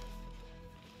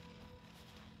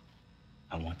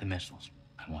 I want the missiles,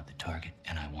 I want the target,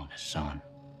 and I want Hassan.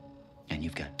 And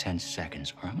you've got 10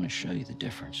 seconds, or I'm gonna show you the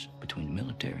difference between the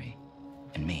military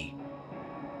and me.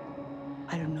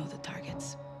 I don't know the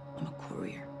targets. I'm a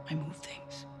courier. I move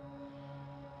things.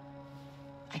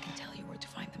 I can tell you where to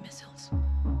find the missiles.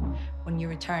 When you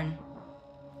return,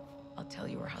 I'll tell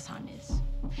you where Hassan is.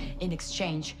 In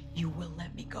exchange, you will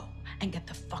let me go and get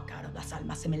the fuck out of Las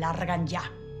Almas. Se me largan ya.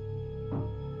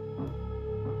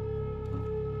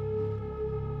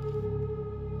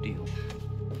 Deal.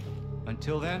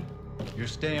 Until then, you're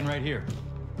staying right here.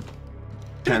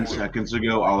 10 seconds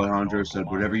ago, Alejandro said,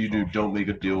 whatever you do, don't make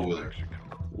a deal with her.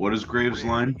 What is Graves'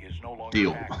 line?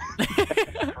 Deal.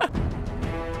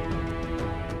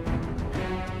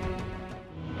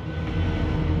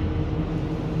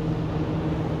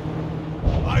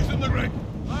 Eyes on the ring.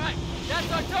 All right,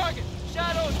 that's our target.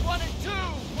 Shadows 1 and 2.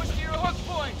 Push to your hook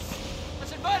points.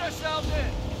 Let's invite ourselves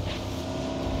in.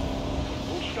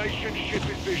 All station ship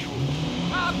is visual.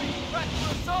 Copy. Prep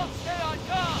for assault. Stay on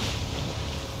comm.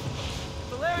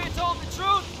 Valeria told the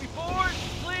truth. We board,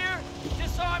 clear,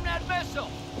 disarm that missile.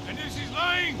 And this is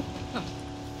lying.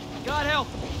 God help.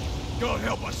 God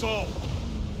help us all.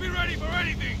 Be ready for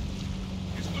anything.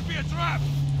 This could be a trap.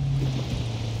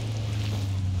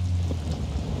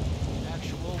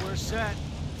 Actual, we're set.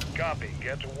 Copy.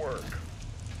 Get to work.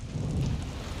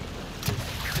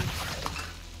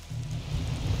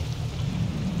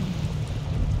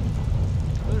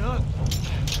 Good hook.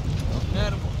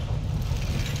 At him.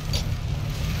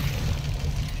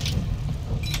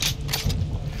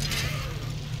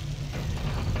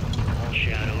 All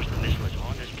shadows, the missile is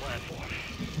on this platform.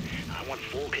 I want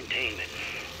full containment.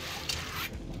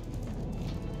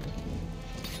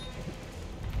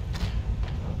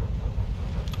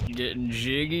 Getting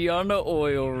jiggy on the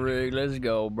oil rig. Let's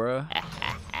go, bro.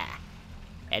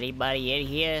 Anybody in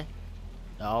here?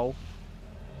 No.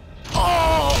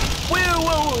 Oh!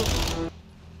 Whoa!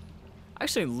 I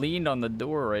actually leaned on the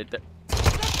door right there.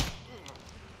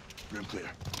 Room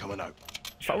clear. Coming out.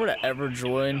 If I were to ever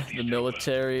join the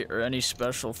military or any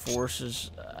special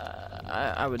forces,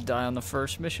 I would die on the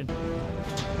first mission.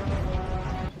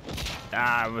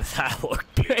 Ah, but that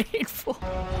looked painful.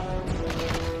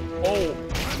 Oh.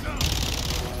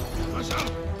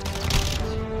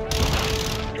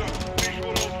 Visual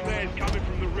on flares coming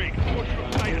from the rig. What's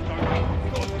your status, over?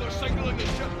 Got no signal in the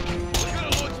ship. We're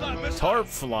gonna launch that missile. Tarp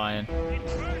flying.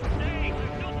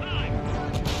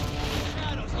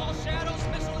 Shadows, all shadows,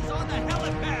 missile is on the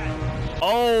helipad.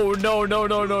 Oh, no, no,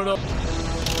 no, no, no.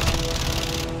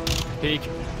 Peek.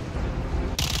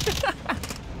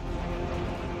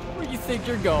 Where you think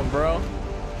you're going, bro?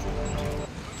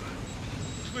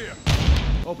 Clear.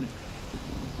 Open it.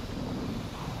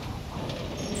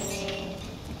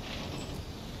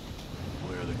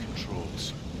 Where are the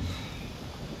controls?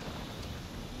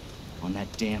 On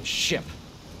that damn ship.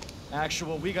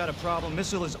 Actual, we got a problem.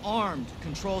 Missile is armed.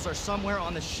 Controls are somewhere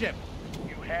on the ship.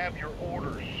 You have your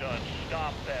orders, son.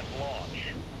 Stop that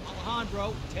launch.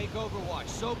 Alejandro, take overwatch.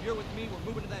 Soap, you're with me. We're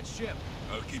moving to that ship.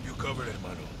 I'll keep you covered,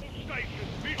 hermano. Station,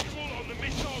 visual on the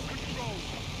missile controls.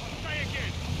 I'll say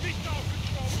again, missile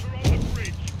controls are on the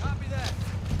bridge. Copy that.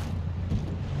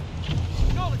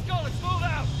 Let's go, let's move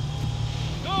out.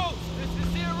 Ghost, this is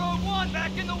 0-1,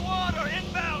 back in the water,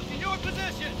 inbound, to your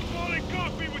position. Solid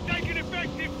copy, we're taking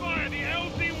effective fire. The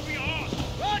LZ will be on.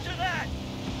 Roger that.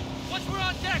 Once we're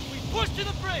on deck, we push to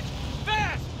the bridge.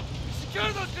 Fast. We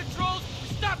secure those controls. We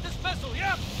stop this vessel,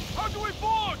 yep. How do we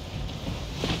board?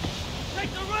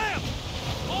 Take the ramp.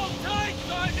 Hold tight,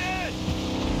 Sergeant.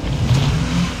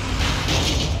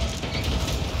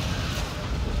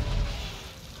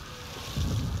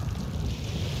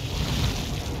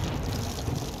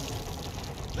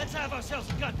 Let's have ourselves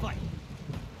a gunfight.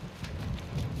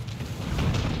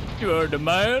 You heard the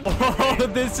man. Oh,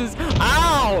 this is...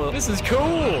 Ow! This is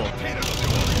cool.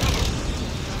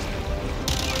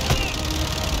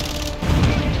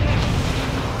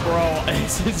 Bro,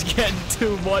 this is getting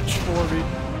too much for me.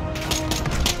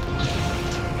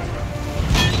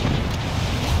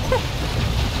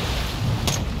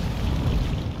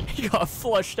 He got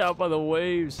flushed out by the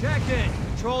waves. Check in.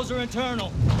 Controls are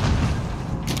internal.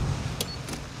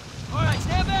 All right,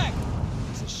 stand back.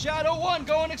 This is Shadow 1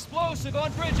 going explosive on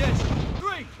bridge edge.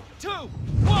 3, 2,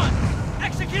 1,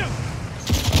 execute.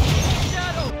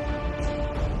 Shadow.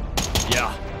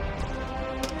 Yeah.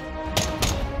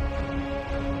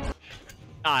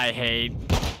 I hate.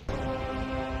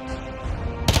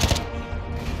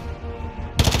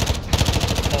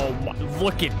 Oh my,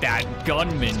 look at that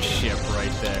gunmanship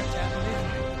right there.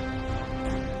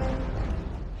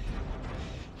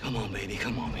 Come on, baby.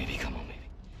 Come on, baby. Come on, baby.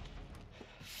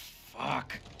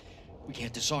 Fuck. We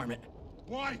can't disarm it.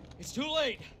 Why? It's too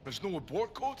late. There's no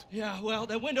abort code? Yeah, well,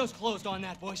 the window's closed on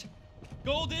that, boys.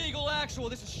 Gold Eagle actual,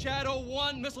 this is Shadow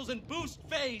 1, missiles in boost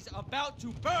phase, about to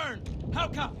burn. How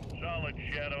copy? Solid,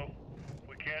 Shadow. If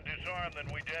we can't disarm, then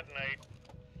we detonate.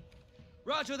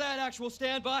 Roger that, actual,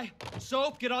 standby.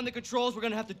 Soap, get on the controls. We're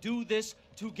gonna have to do this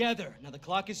Together. Now the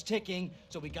clock is ticking,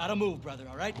 so we gotta move, brother,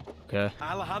 all right? Okay.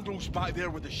 Alejandro's back there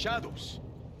with the shadows.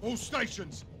 All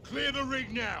stations, clear the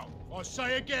rig now. I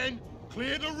say again,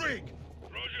 clear the rig.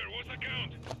 Roger, what's the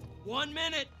count? 1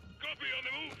 minute. Copy, on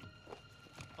the move.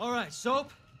 All right,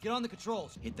 Soap, get on the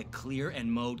controls. Hit the clear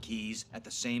and mode keys at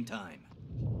the same time.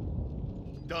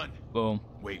 Done. Boom.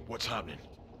 Wait, what's happening?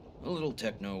 A little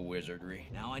techno wizardry.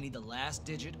 Now I need the last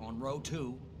digit on row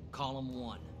 2, column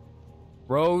 1.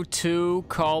 Row 2,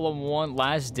 column 1,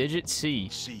 last digit C.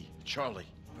 C, Charlie.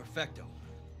 Perfecto.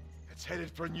 It's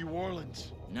headed for New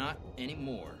Orleans. Not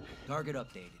anymore. Target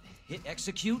updated. Hit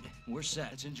execute. We're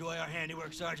set. Let's enjoy our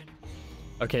handiwork, Sergeant.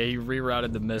 Okay, he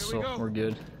rerouted the missile. go. We're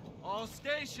good. All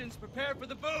stations, prepare for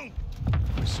the boom.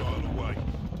 Missile on the way.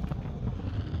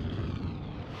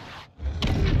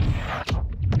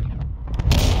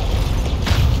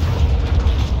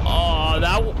 Oh,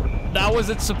 that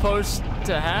wasn't supposed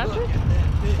to happen?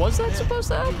 Was that supposed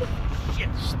to happen? Shit,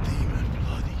 steaming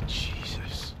bloody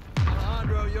Jesus.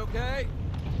 Alejandro, you okay?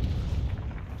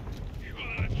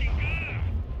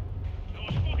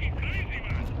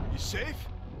 You safe?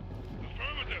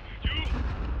 Affirmative. You?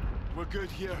 We're good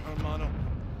here, hermano.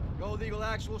 Gold Eagle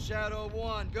Actual Shadow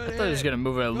 1. Good I thought he was gonna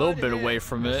move it a little bit away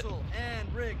from it. Missile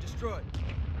and rig destroyed.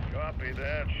 Copy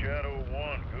that, Shadow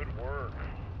 1. Good work.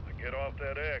 Now get off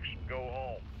that X and go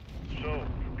home. So,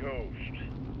 Ghost,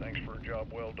 thanks for a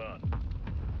job well done.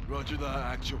 Roger that,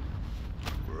 Actual.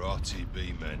 We're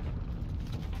RTB, men.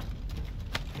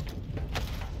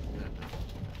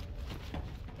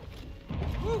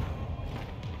 Woo.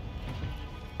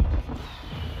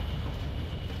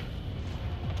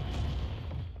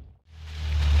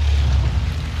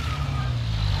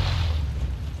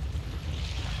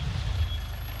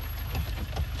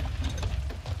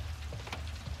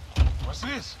 What's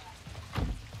this?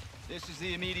 This is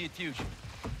the immediate future.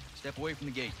 Step away from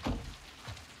the gate.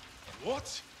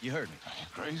 What? You heard me.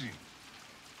 You're crazy.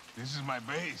 This is my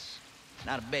base.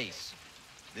 Not a base.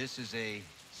 This is a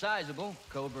sizable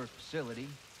covert facility,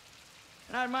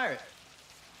 and I admire it.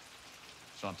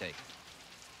 So I'm taking.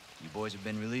 You boys have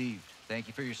been relieved. Thank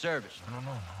you for your service. No.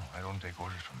 I don't take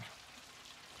orders from you.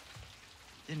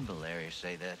 Didn't Valeria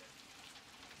say that?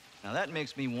 Now that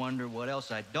makes me wonder what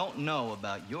else I don't know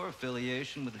about your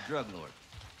affiliation with the drug lord.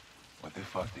 What the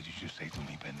fuck did you just say to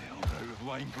me, pendejo? With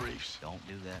line briefs. Don't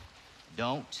do that.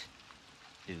 Don't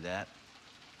do that.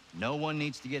 No one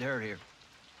needs to get hurt here.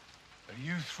 Are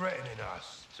you threatening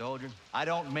us? Soldier, I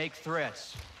don't make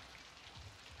threats.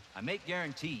 I make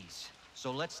guarantees.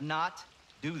 So let's not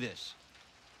do this.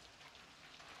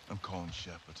 I'm calling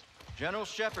Shepard. General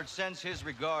Shepard sends his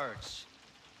regards.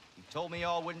 He told me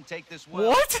y'all wouldn't take this well.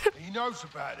 What? He knows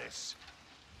about this.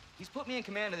 He's put me in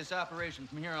command of this operation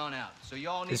from here on out. So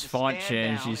y'all need His to font stand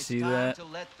changed, down. you It's see time that? to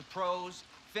let the pros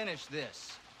finish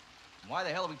this. Why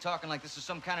the hell are we talking like this is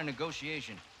some kind of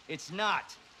negotiation? It's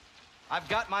not. I've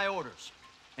got my orders.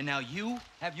 And now you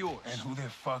have yours. And who the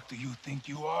fuck do you think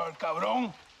you are,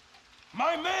 cabron?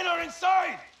 My men are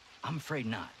inside! I'm afraid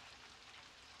not.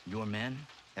 Your men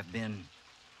have been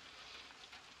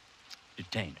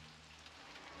detained.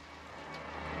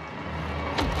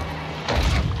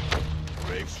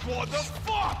 Graves, what the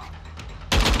fuck?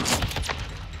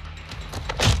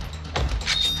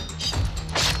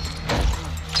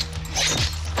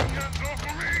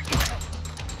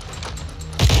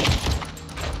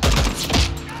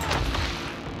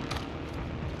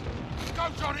 Go,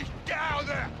 Johnny! Get out of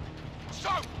there! So,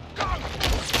 go!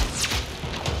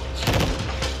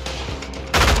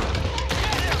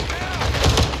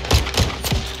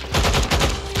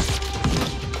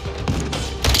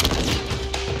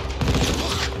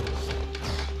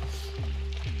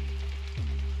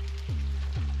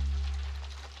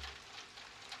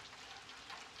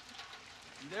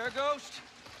 You there, Ghost?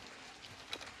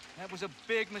 That was a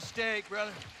big mistake,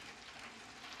 brother.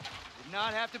 Did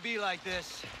not have to be like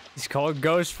this. He's called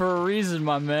Ghost for a reason,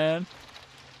 my man.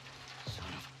 Son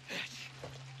of a bitch.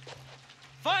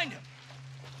 Find him!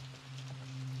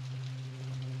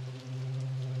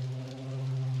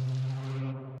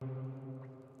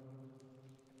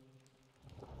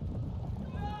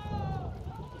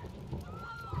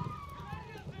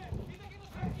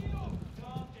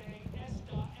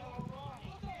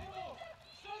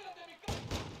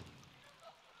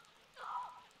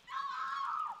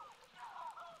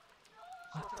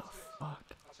 What the fuck?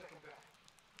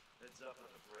 Heads up on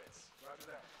the Brits. Roger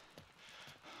that.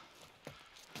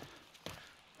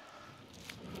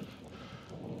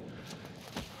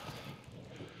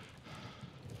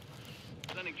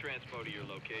 Sending transpo to your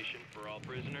location for all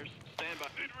prisoners. Stand by.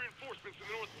 Need reinforcements in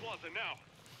the North Plaza now.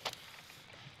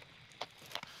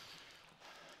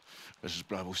 This is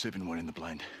Bravo 7-1 in the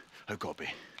blind. How copy?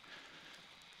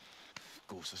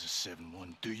 Ghost, this is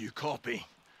 7-1. Do you copy?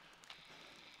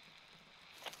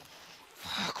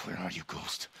 Fuck, where are you,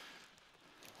 Ghost?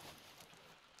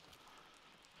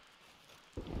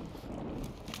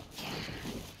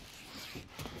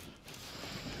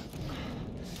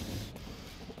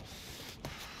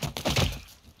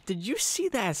 Did you see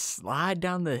that slide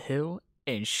down the hill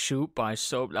and shoot by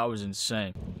soap? That was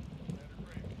insane.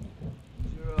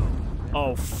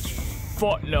 Oh,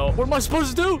 fuck no. What am I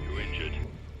supposed to do? You injured?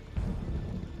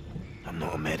 I'm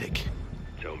not a medic.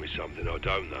 Tell me something I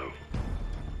don't know.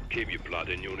 Keep your blood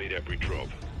in, you'll need every drop.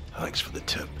 Thanks for the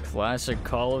tip. Classic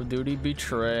Call of Duty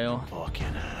betrayal.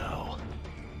 Fucking hell.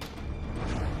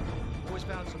 Boys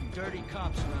found some dirty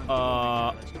cops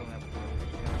around.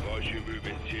 Advise you move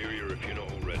interior if you're not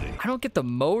already. I don't get the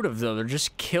motive though. They're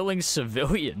just killing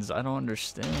civilians. I don't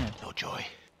understand. No joy.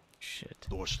 Shit.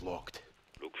 Door's locked.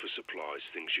 Look for supplies,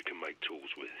 things you can make tools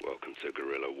with. Welcome to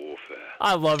guerrilla warfare.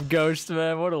 I love Ghost,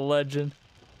 man. What a legend.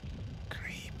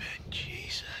 Creeping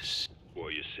Jesus. What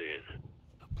are you seeing?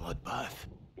 A bloodbath.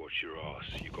 Watch your ass.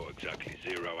 You got exactly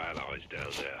 0 allies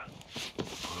down there.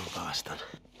 Poor bastard.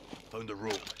 Found a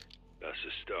rope. That's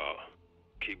a start.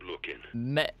 Keep looking.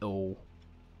 Metal.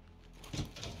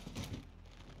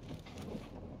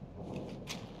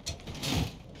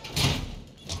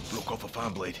 Broke off a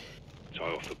fan blade. Tie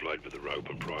off the blade with a rope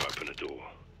and pry open a door.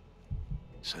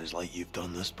 Sounds like you've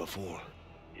done this before.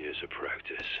 Years of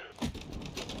practice.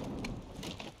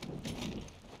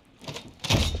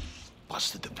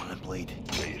 Busted the fan blade.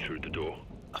 Get you through the door.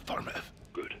 Affirmative.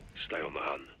 Good. Stay on the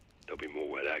hunt. There'll be more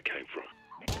where that came from.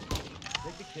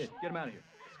 Take the kid. Get him out of here.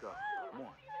 Let's go. Come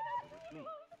on. With me.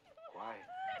 Quiet.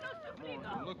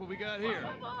 Come on. Look what we got here.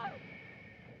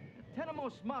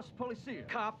 Tenemos más policía.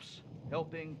 Cops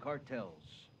helping cartels.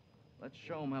 Let's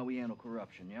show them how we handle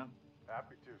corruption, yeah?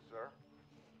 Happy to, sir.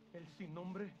 El sin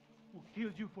nombre who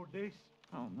killed you for this.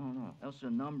 Oh, no. El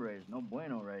sin nombre is no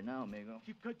bueno right now, amigo.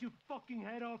 He cut your fucking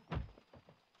head off.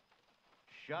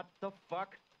 Shut the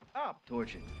fuck up.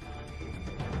 Torch it.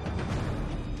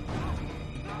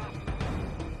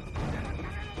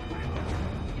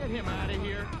 Get him out of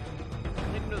here.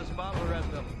 Take him to the spot with the rest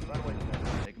of them. Right away.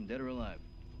 Take him dead or alive.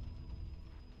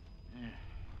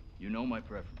 You know my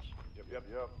preference.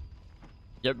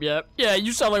 Yep. Yeah,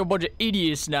 you sound like a bunch of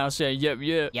idiots now saying yep.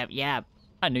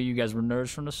 I knew you guys were nerds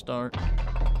from the start.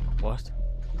 What?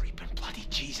 Creeping bloody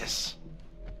Jesus.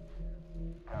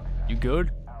 You good?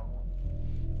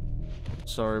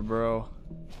 Sorry, bro.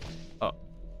 Oh.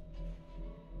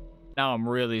 Now I'm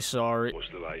really sorry. What's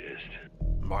the latest?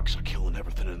 Marks are killing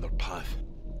everything in their path.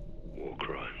 War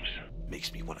crimes.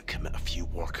 Makes me want to commit a few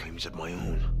war crimes of my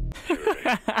own.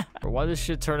 Why this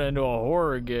shit turn into a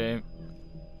horror game?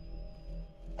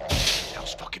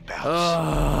 Hell's fucking bells.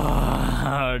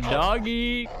 Oh,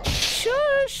 doggy.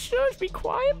 Shush, be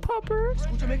quiet, pupper.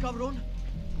 Escúchame, cabrón.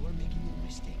 You are making a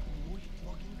mistake muy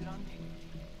fucking grande.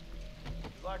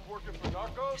 You like working for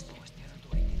narcos?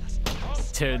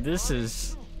 Dude, this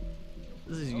is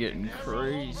getting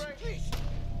crazy.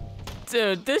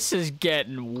 Dude, this is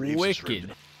getting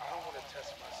wicked.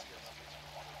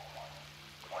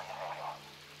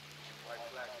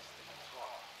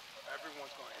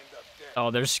 Oh,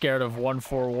 they're scared of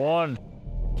 141.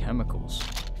 Chemicals.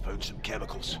 Found some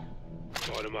chemicals.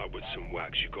 Light them up with some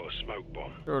wax. You got a smoke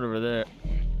bomb. Throw it over there.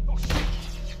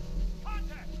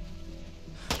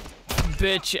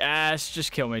 Bitch ass.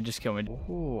 Just kill me.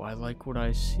 Ooh, I like what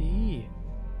I see.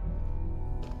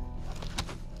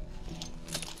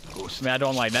 I mean, I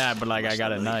don't like that, but like I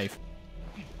got a knife.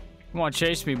 Come on,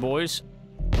 chase me, boys.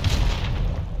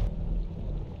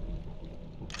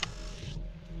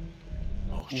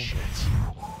 Oh shit.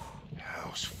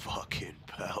 How's fucking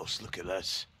pals? Look at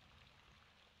this.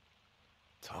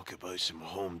 Talk about some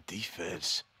home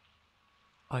defense.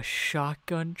 A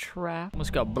shotgun trap?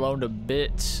 Almost got blown to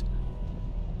bits.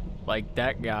 Like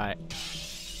that guy.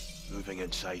 Moving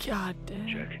inside. God damn.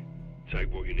 Check.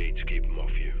 Take what you need to keep them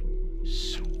off you.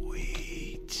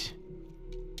 Sweet.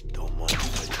 Don't mind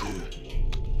if I do.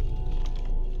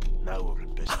 Now we're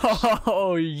in business.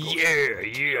 Oh,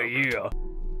 yeah.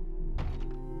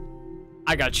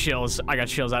 I got chills. I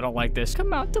don't like this.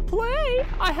 Come out to play.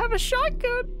 I have a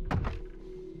shotgun.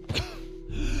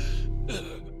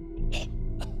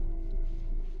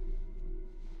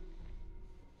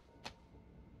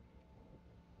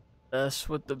 That's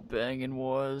what the banging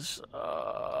was.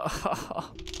 Oh.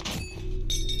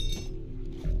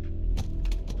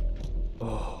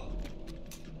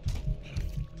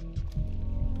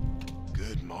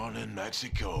 Good morning,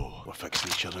 Mexico. We're fixing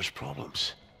each other's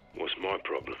problems. What's my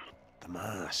problem? The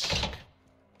mask.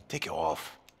 Take it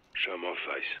off. Show my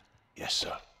face. Yes,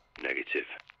 sir. Negative.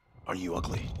 Are you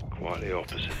ugly? Quite the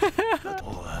opposite.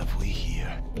 What have we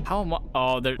here? How am I?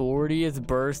 Oh, their 40th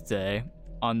birthday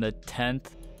on the 10th.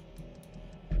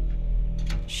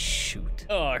 Shoot.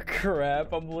 Oh,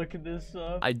 crap. I'm looking this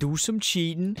up. I do some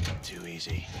cheating. Too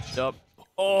easy. Up.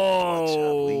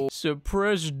 Oh,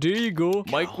 suppress Deagle.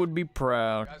 Mike would be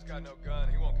proud. Guy's got no gun.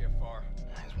 He won't get far.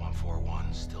 He's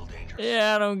 141. Still dangerous.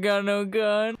 Yeah, I don't got no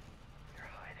gun. You're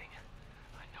hiding.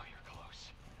 I know you're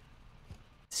close.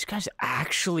 This guy's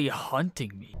actually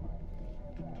hunting me.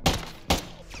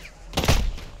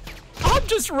 I'm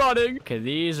just running. Okay,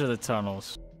 these are the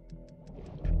tunnels.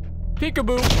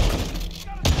 Peekaboo.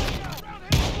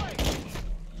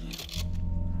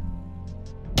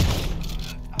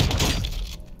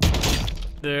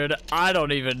 Dude, I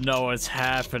don't even know what's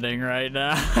happening right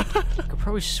now. I could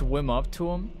probably swim up to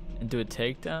him and do a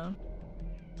takedown.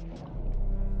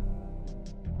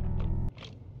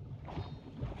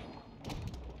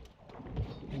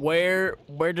 Where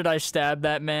did I stab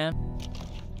that man?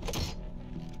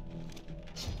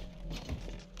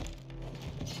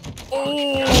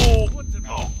 Oh!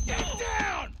 Get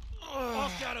down! All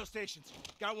shadow stations.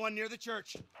 Got one near the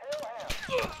church.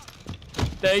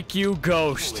 Thank you,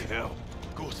 Ghost. Holy hell.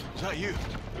 Ghost, is that you?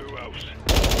 Who else?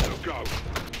 Now go.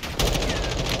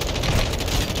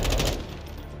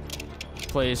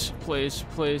 Please, please,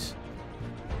 please.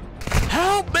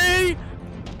 Help me!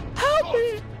 Help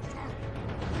me!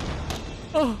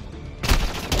 Oh.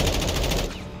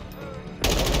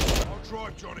 I'll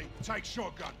drive, Johnny. Take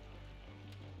shotgun.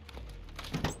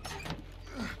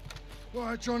 All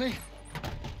right, Johnny.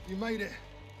 You made it.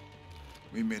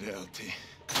 We made it, LT.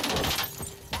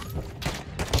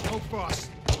 Hold fast.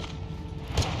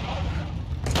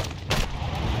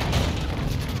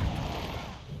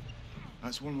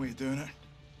 That's one way of doing it.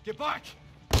 Get back!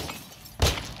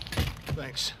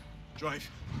 Thanks. Drive.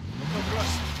 No come for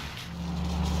us.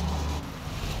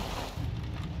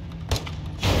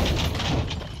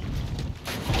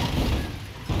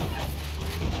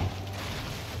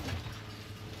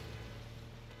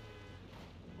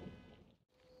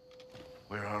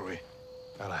 Where are we?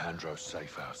 Alejandro's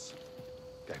safe house.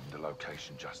 Gave him the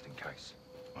location just in case.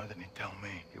 Why didn't he tell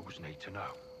me? He was need to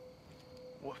know.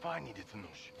 What if I needed to know?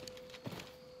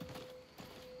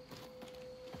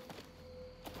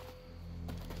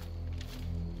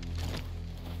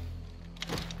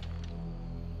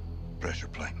 Pressure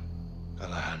plate.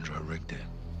 Alejandro rigged it.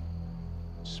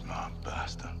 Smart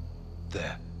bastard.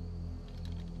 There.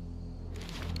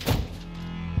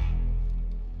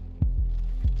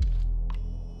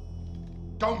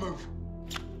 Don't move.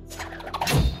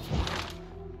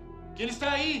 ¿Quién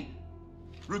está ahí?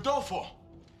 Rodolfo!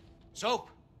 Soap.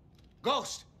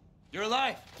 Ghost. You're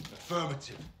alive.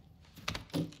 Affirmative.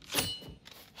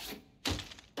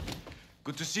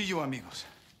 Good to see you, amigos.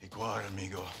 Igual,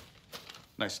 amigo.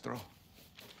 Nice throw.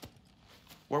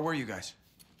 Where were you guys?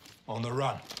 On the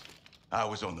run. I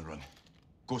was on the run.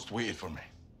 Ghost waited for me.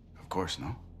 Of course,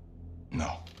 no?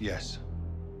 No. Yes.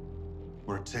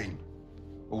 We're a team.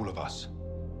 All of us.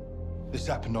 This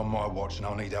happened on my watch and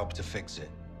I'll need help to fix it.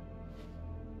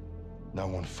 No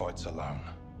one fights alone.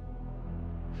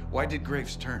 Why did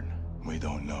Graves turn? We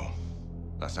don't know.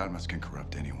 Las Almas can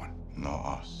corrupt anyone.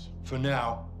 Not us. For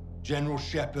now, General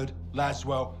Shepard,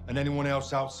 Laswell, and anyone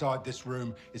else outside this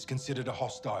room is considered a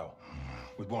hostile.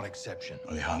 With one exception.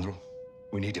 Alejandro?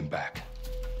 We need him back.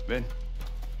 Ben?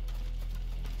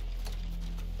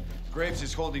 Graves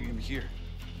is holding him here.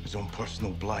 His own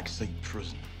personal black site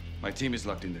prison. My team is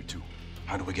locked in there too.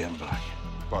 How do we get him back?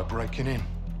 By breaking in.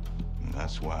 And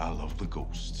that's why I love the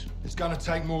Ghost. It's gonna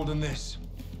take more than this.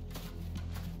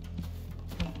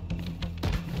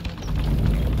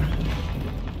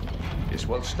 It's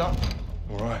well stuck.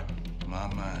 All right.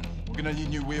 My man. We're gonna need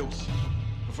new wheels.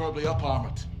 Preferably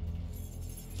up-armored.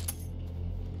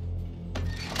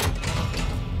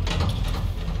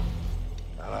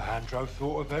 Alejandro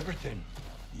thought of everything.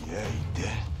 Yeah, he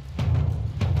did.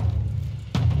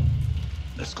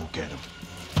 Let's go get him.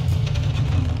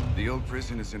 The old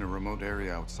prison is in a remote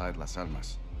area outside Las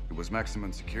Almas. It was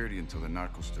maximum security until the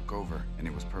narcos took over, and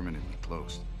it was permanently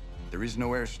closed. There is no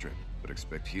airstrip, but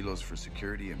expect helos for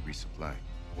security and resupply.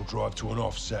 We'll drive to an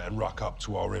offset and ruck up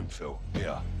to our infill.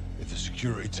 Here. If the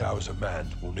security towers are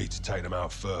manned, we'll need to take them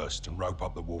out first and rope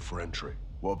up the wall for entry.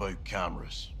 What about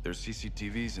cameras? There's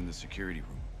CCTVs in the security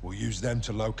room. We'll use them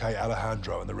to locate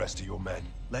Alejandro and the rest of your men.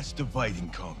 Let's divide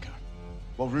and conquer.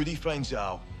 While Rudy finds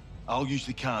out, I'll use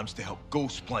the cams to help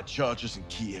Ghost plant charges in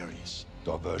key areas.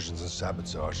 Diversions and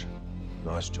sabotage.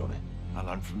 Nice, Johnny. I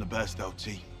learned from the best,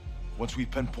 LT. Once we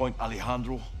pinpoint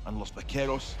Alejandro and Los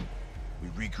Vaqueros, We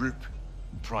regroup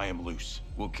and pry him loose.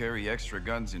 We'll carry extra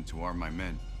guns in to arm my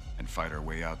men and fight our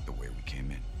way out the way we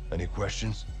came in. Any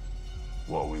questions?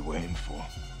 What are we waiting for?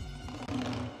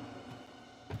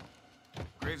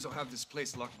 Graves will have this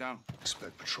place locked down.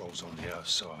 Expect patrols on the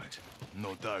outside.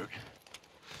 No doubt.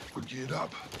 We're geared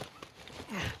up.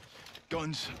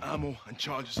 Guns, ammo, and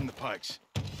charges in the pikes.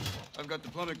 I've got the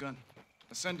plummet gun.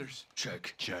 Ascenders.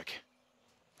 Check. Check.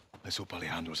 Let's hope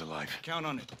Alejandro's alive. Count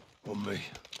on it. On me.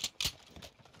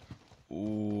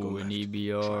 Ooh, an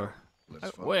EBR.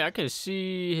 Wait, I can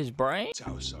see his brain?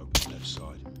 Tower's open, left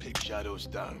side. Peep shadows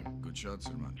down. Good shots,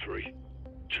 man. 3,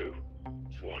 2,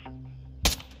 1.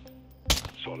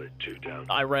 Solid, 2 down.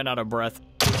 I ran out of breath.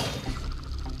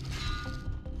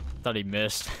 Thought he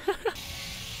missed.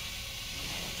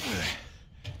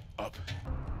 Up.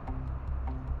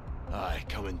 Aye,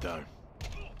 coming down.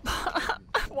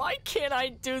 Why can't I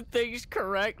do things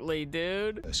correctly,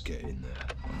 dude? Let's get in there.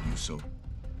 On you, so.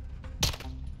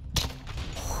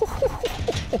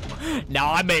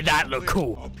 Now I made that look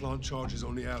cool. I'll plant charges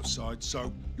on the outside,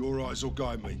 so your eyes will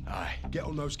guide me. Aye. Get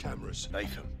on those cameras.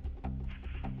 Knife him.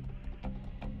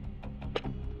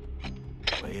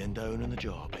 Laying down on the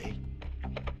job, eh?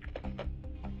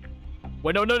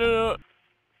 Wait, no.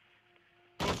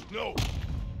 No.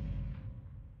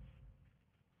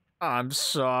 I'm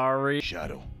sorry.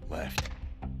 Shadow, left.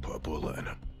 Put a bullet in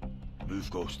him. Move,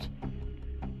 Ghost.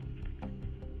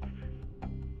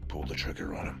 Pull the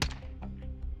trigger on him.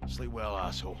 Sleep well,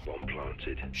 asshole. One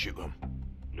planted. Shoot him.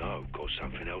 No, got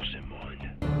something else in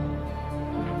mind.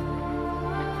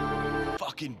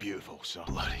 Fucking beautiful, son.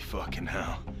 Bloody fucking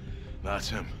hell. That's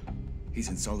him. He's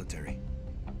in solitary.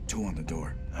 2 on the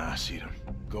door. I see him.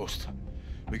 Ghost.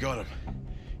 We got him.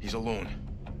 He's alone.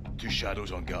 2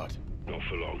 shadows on guard. Not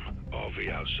for long. RV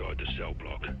outside the cell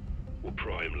block. We'll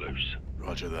pry him loose.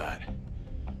 Roger that.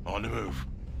 On the move.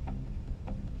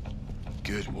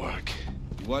 Good work.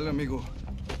 Igual, amigo.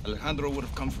 Alejandro would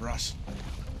have come for us.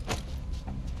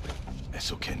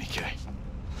 Eso que ni que.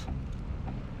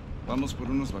 Vamos por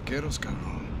unos vaqueros,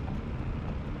 cabrón.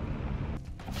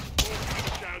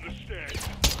 Down the stairs.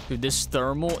 Dude, this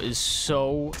thermal is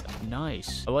so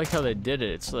nice. I like how they did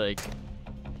it. It's like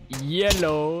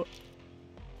yellow.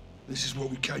 This is what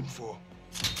we came for.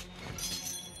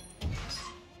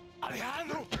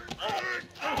 Alejandro!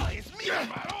 ¡Es mío,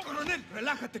 hermano! Coronel,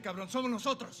 relájate, cabrón. Somos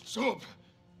nosotros. Soap!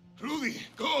 Rudy!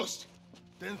 Ghost!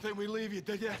 Didn't think we'd leave you,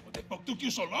 did you? What the fuck took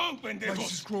you so long, pendejos?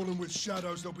 Place is crawling with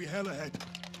shadows. There'll be hell ahead.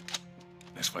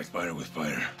 Let's fight fire with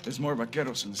fire. There's more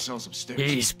vaqueros in the cells upstairs.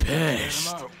 He's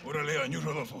pissed. Orale, on you,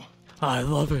 Rodolfo. I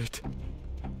love it.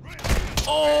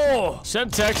 Oh!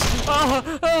 Semtex.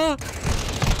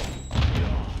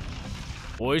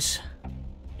 Boys,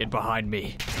 get behind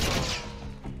me.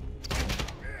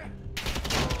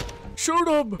 Shoot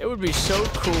him! It would be so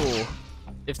cool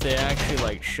if they actually,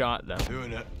 like, shot them.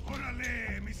 Doing it.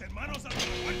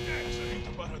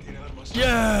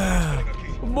 Yeah!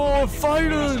 More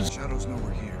fighters! Shadows know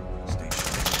we're here. Stay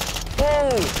Oh!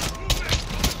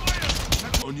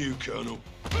 On you, Colonel.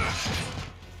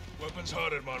 Weapons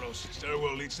hot, hermanos.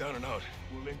 Stairwell leads down and out.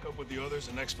 We'll link up with the others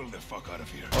and exfil the fuck out of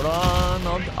here. Hold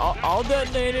on, I'll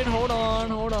detonate it. Hold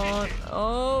on.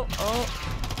 Oh.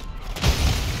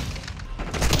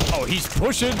 Oh, he's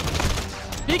pushing.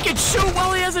 He can shoot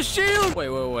while he has a shield.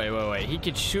 Wait. He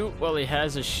can shoot while he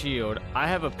has a shield. I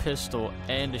have a pistol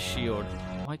and a shield.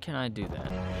 Why can't I do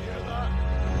that?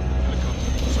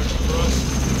 Searching for us.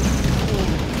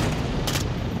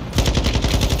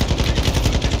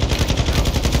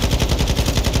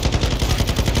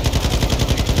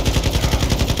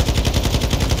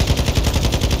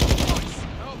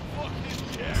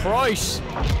 Price.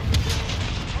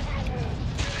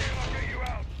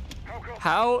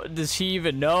 How does he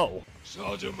even know?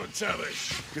 Sergeant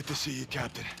McTavish. Good to see you,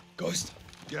 Captain. Ghost.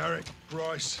 Garrick.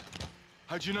 Bryce.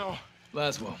 How'd you know?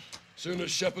 Laswell. Soon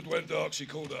as Shepard went dark, she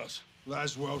called us.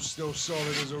 Laswell's still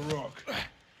solid as a rock.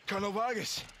 Colonel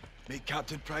Vargas. Meet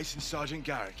Captain Price and Sergeant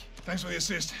Garrick. Thanks for the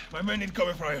assist. My men need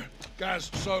cover fire.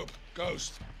 Gaz, Soap,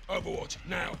 Ghost. Overwatch,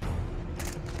 now.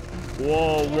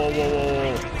 Whoa.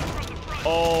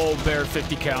 Oh, bear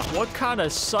 50 count. What kind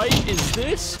of sight is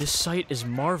this? This sight is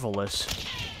marvelous.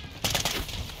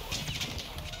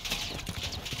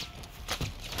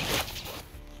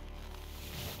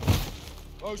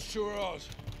 Those 2 are ours.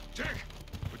 Check.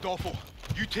 Rodolfo,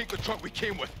 you take the truck we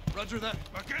came with. Roger that.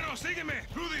 Vaquero, sígueme.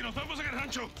 Rudy, nos vamos en el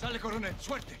rancho. Sale, coronel.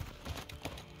 Suerte.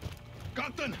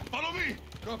 Captain, follow me.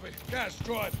 Copy. Gaz,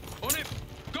 drive. On it.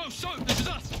 Go, Soap. This is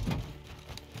us.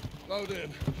 Load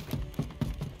in.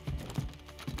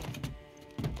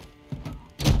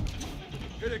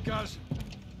 Hit it, Gaz.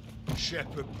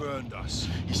 Shepard burned us.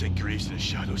 He sent Graves to the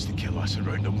shadows to kill us and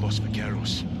round up Los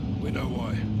Vaqueros. We know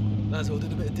why. Laswell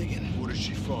did a bit of digging. What did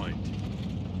she find?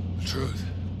 The truth.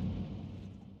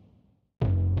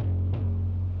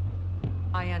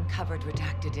 I uncovered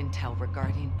redacted intel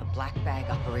regarding a black bag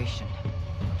operation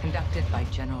conducted by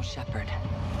General Shepard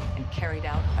and carried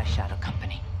out by Shadow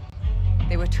Company.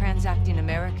 They were transacting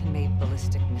American-made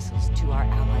ballistic missiles to our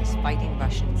allies fighting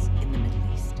Russians in the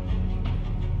Middle East.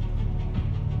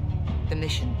 The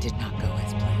mission did not go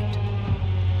as planned.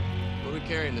 What are we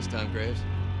carrying this time, Graves?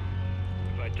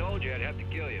 If I told you, I'd have to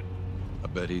kill you. I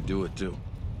bet he'd do it too.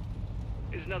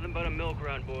 It's nothing but a milk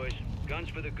run, boys. Guns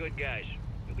for the good guys.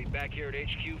 We'll be back here at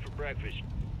HQ for breakfast.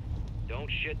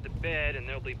 Don't shit the bed, and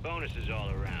there'll be bonuses all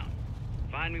around.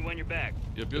 Find me when you're back.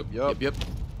 Yep.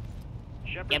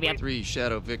 Shepard, 3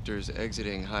 Shadow Victors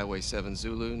exiting Highway 7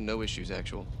 Zulu. No issues,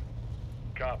 actual.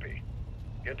 Copy.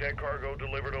 Get that cargo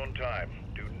delivered on time.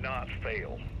 Do not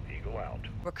fail. Eagle out.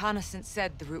 Reconnaissance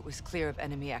said the route was clear of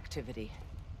enemy activity.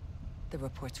 The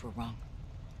reports were wrong.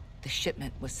 The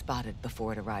shipment was spotted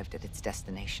before it arrived at its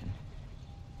destination.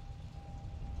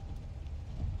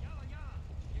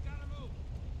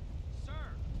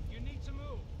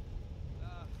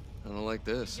 I don't like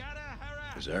this.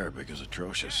 His Arabic is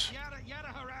atrocious.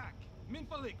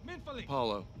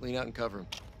 Apollo, lean out and cover him.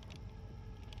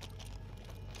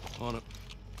 On it.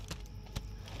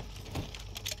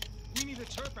 We need a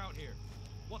terp out here.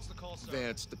 What's the call, sir?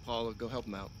 Vance, Apollo, go help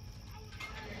him out.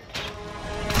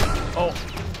 Oh.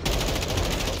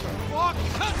 Walk,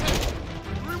 cut him!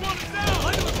 Everyone is down!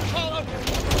 I know it's Apollo!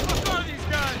 How are these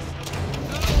guys?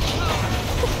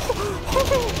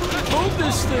 Hold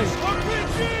this thing!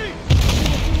 RPG!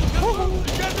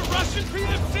 You got the Russian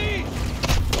PMCs!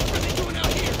 What are they doing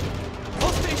out here?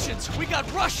 All stations, we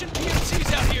got Russian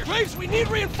PMCs out here! Graves, we need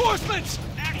reinforcements!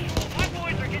 Actual, my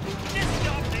boys are getting stitched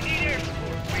up. They need air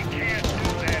support. We can't do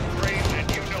that, Graves, and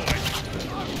you know it.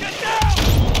 Get down!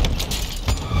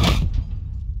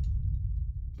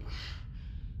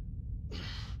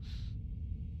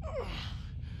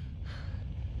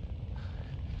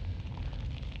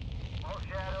 All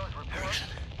shadows report.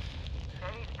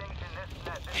 Any station this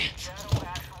net. This is Shadow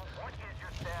Actual. What is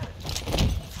your status?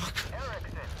 Fuck.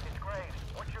 Erickson, it's Graves.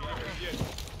 What's your location?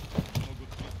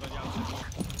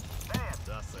 Vance.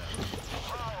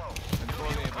 Apollo. Do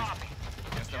you copy?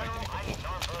 General, I need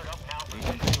non-bird up now for my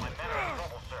men are in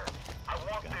trouble, sir. I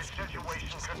want this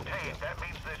situation contained. That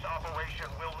means this operation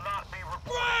will not be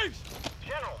reported. Graves!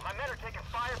 General, my men are taking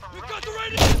fire from We Russian got the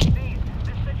radio!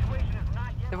 This situation is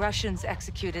not yet... The Russians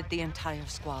executed the entire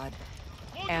squad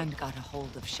and got a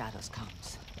hold of Shadow's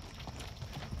comms.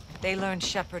 They learned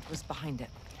Shepard was behind it.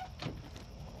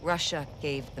 Russia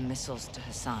gave the missiles to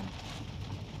Hassan.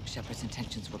 Shepard's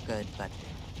intentions were good, but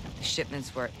the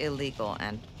shipments were illegal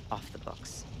and off the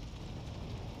books.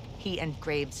 He and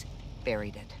Graves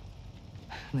buried it.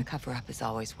 The cover-up is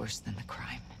always worse than the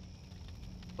crime.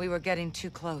 We were getting too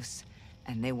close,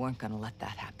 and they weren't gonna let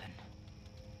that happen.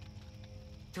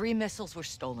 3 missiles were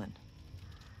stolen.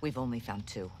 We've only found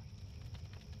 2.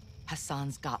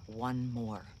 Hassan's got 1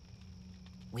 more.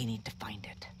 We need to find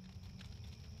it.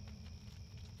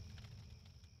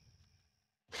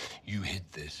 You hid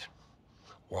this.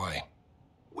 Why?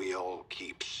 We all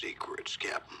keep secrets,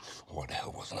 Captain. Why the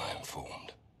hell wasn't I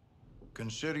informed?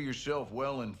 Consider yourself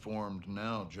well informed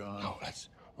now, John. Oh, that's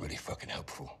really fucking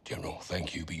helpful. General,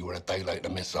 thank you, but you were a day late. The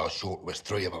missile short was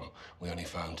 3 of them. We only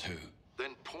found 2.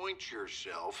 Then point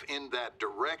yourself in that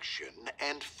direction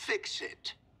and fix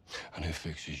it. And who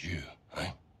fixes you,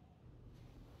 eh?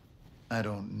 I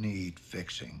don't need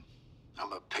fixing.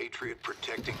 I'm a patriot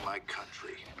protecting my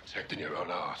country. Protecting your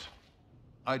own art.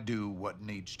 I do what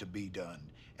needs to be done,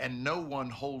 and no one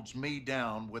holds me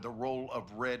down with a roll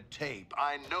of red tape.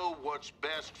 I know what's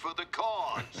best for the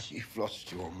cause. You've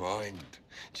lost your mind,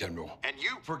 General. And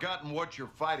you've forgotten what you're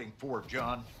fighting for,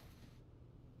 John.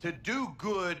 To do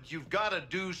good, you've got to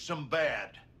do some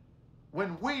bad.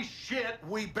 When we shit,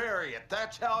 we bury it.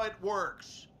 That's how it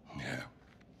works. Yeah.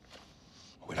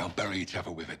 We don't bury each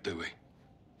other with it, do we?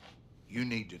 You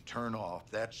need to turn off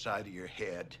that side of your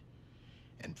head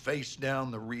and face down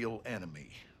the real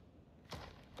enemy.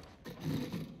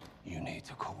 You need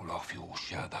to call off your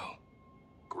shadow.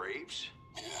 Graves?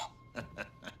 Yeah.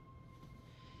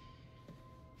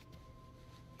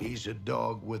 He's a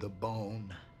dog with a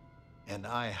bone, and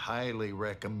I highly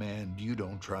recommend you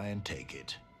don't try and take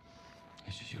it.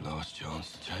 This is your last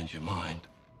chance to change your mind.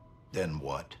 Then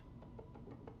what?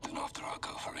 Then after I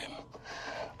go for him,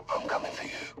 I'm coming for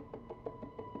you.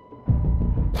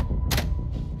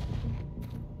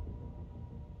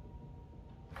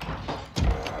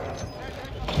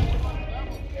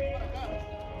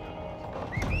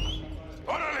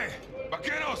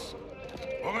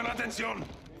 Atención!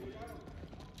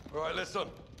 All right, listen.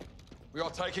 We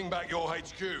are taking back your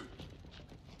HQ.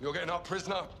 You're getting up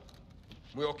prisoner.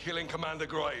 We are killing Commander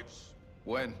Graves.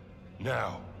 When?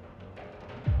 Now.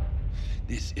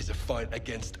 This is a fight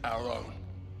against our own.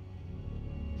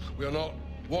 We are not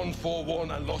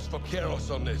 1-4-1 and Los Vaqueros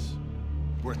on this.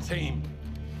 We're a team.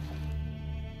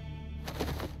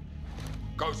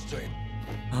 Ghost team.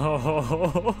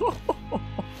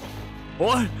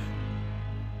 What?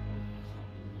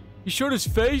 He showed his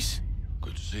face?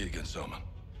 Good to see you again, Salman.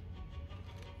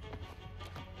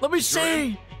 Let me If you're see!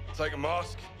 in, take a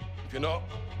mask. If you're not,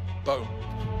 boom.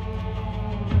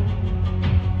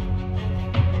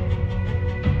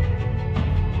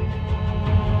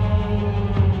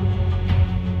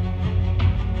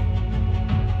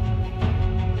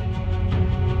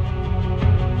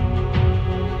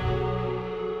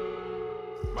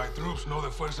 My troops know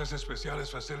the Fuerzas Especiales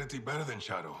facility better than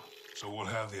Shadow, so we'll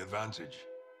have the advantage.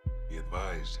 Be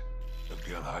advised, they'll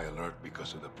be on high alert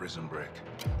because of the prison break.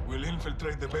 We'll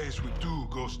infiltrate the base with 2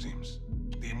 ghost teams.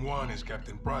 Team 1 is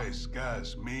Captain Price,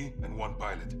 Gaz, me, and 1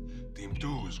 pilot. Team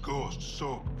 2 is Ghost,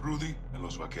 Soap, Rudy, and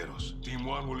Los Vaqueros. Team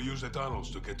 1 will use the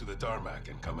tunnels to get to the tarmac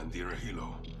and commandeer a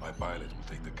helo. My pilot will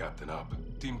take the captain up.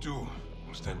 Team 2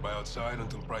 will stand by outside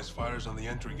until Price fires on the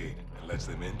entry gate and lets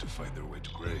them in to fight their way to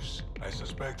Graves. I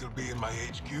suspect he'll be in my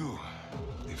HQ,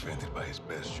 defended by his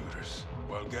best shooters.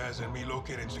 While Gaz and me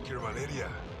locate and secure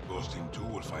Valeria, Ghost Team 2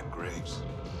 will find Graves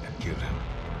and kill him.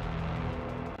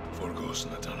 4 ghosts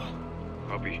in the tunnel.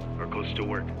 Copy. Our codes still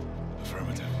work.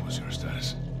 Affirmative. What's your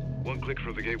status? 1 click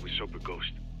from the gate with Soap and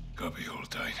Ghost. Copy. Hold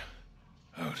tight.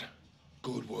 Out.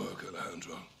 Good work,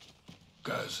 Alejandro.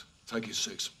 Guys, take your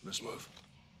 6. Let's move.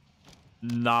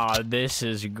 Nah, this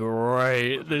is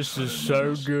great. This is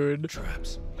so good.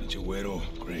 Traps. MW2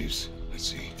 Graves. Let's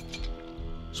see.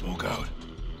 Smoke out.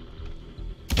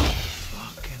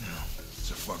 Fucking hell.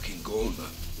 It's a fucking gauntlet.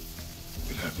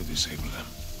 We'll have to disable them.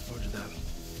 Roger that.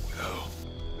 Well.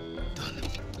 Done.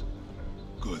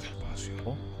 Good.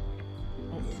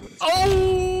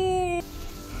 Oh!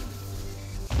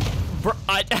 Bro,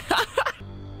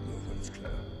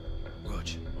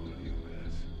 Roger.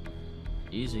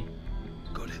 Easy.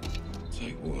 Got it.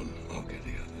 Take 1. I'll get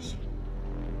the others.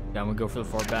 Yeah, I'm gonna go for the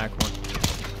far back one.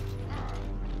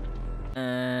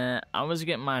 I was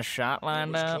getting my shot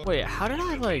lined up. Wait, how did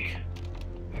I like?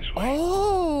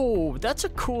 Oh, that's a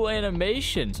cool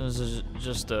animation. So this is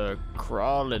just a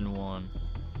crawling one.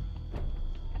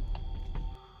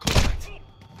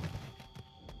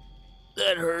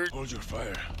 That hurt. Hold your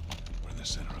fire. We're in the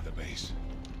center of the base.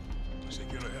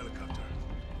 Secure a helicopter.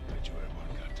 Get you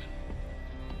airborne, Captain.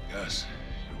 Gus,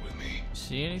 you're with me.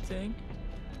 See anything?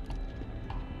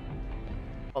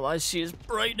 All I see is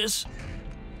brightness.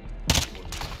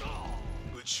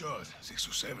 Good shot.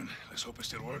 627. Let's hope it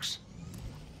still works.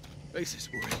 Bases,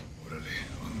 boy. Orale,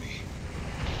 on me.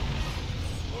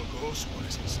 All ghosts, 1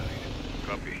 is inside.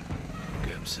 Copy.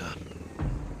 Get him, son.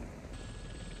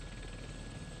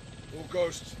 All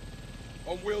ghosts.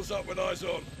 On wheels up with eyes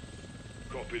on.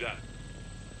 Copy that.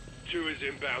 2 is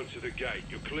inbound to the gate.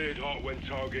 You're cleared hot when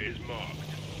target is marked.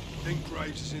 Think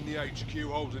Graves is in the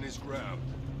HQ holding his ground.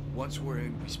 Once we're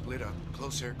in, we split up.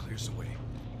 Close air clears the way.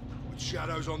 With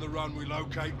Shadows on the run, we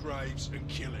locate Graves and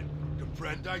kill him.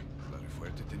 Comprende? Claro y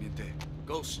fuerte, teniente.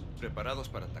 Ghosts, preparados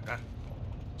para atacar.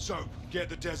 So, get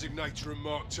the designator and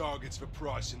mark targets for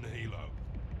Price in the helo.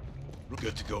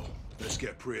 Good to go. Let's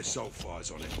get pre-assault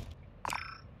fires on it.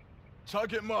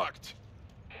 Target marked.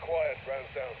 Quiet,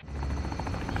 rounds down.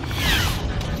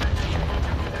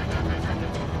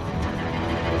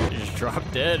 You just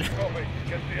dropped dead. Copy.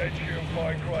 Get to the HQ and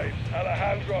find Graves.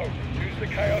 Alejandro, use the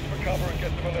chaos for cover and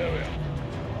get to Valeria.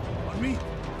 On me.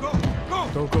 Go, go.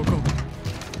 Go, go, go.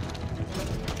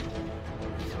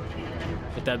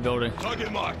 Hit that building.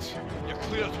 Target marked. You're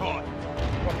cleared hot.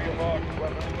 Copy your mark.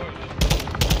 Weapons loose.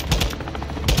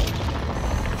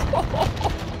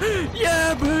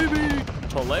 Yeah, baby!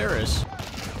 Polaris.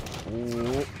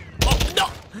 Ooh. Oh, no!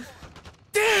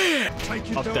 Damn!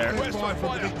 Take it Up there. fire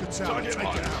from beneath the tower. Take it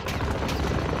out.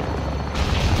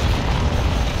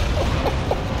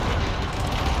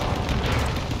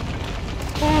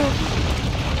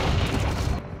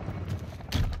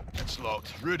 It's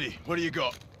locked. Rudy, what do you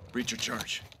got? Breach of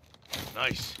charge.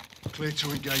 Nice. Clear to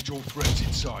engage all threats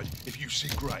inside. If you see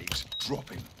Graves, drop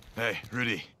him. Hey,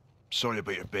 Rudy. Sorry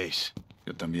about your base.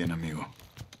 Yo también, amigo.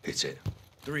 Hits it.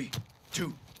 3,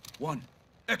 2, 1.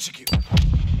 Execute.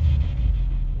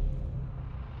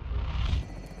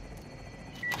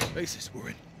 Bases, we're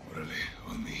in. Orale,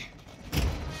 on me.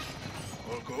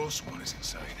 All ghosts, 1 is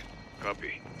inside.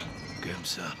 Copy. Get him,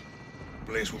 son.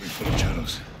 The place will be full of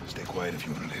shadows. Stay quiet if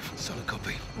you want to live. Solid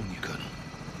copy. On you, Colonel.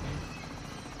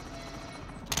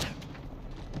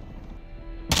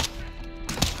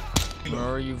 Where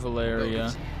are you,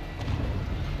 Valeria?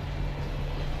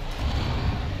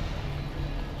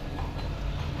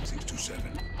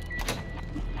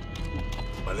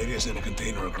 Valeria's in a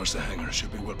container across the hangar.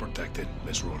 Should be well protected.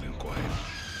 Let's roll in quiet.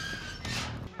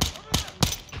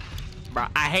 Bro,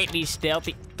 I hate these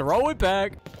stealthy. Throw it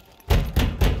back.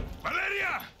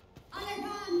 Valeria!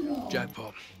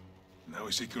 Jackpot. Now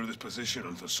we secure this position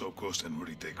until Soap Ghost and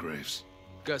Woody take Graves.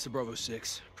 Guys to Bravo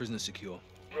 6. Prisoner secure.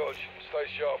 Rog, stay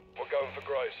sharp. We're going for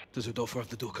Graves. Does Rodolfo have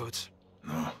the door codes?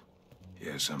 No. He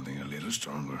has something a little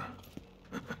stronger.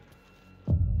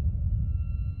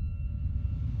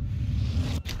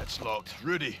 That's locked.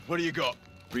 Rudy, what do you got?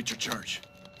 Breach of charge.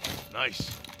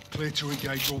 Nice. Clear to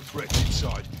engage all threats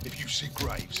inside. If you see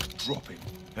Graves, drop him.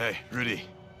 Hey, Rudy.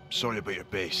 Sorry about your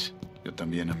base. Yo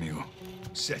también, amigo.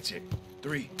 Set it.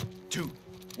 3, 2,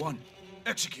 1.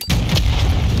 Execute.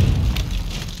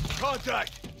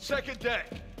 Contact! Second deck!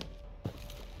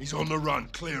 He's on the run.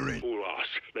 Clear in. All us.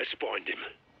 Let's find him.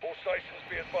 All stations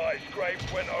be advised. Graves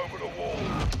went over the wall.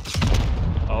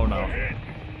 Oh no. We're hit.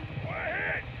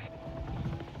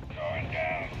 Going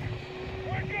down.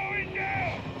 We're going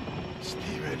down.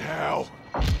 Steven, how?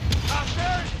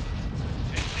 Downstairs!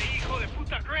 It's the hijo de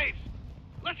puta Graves.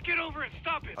 Let's get over and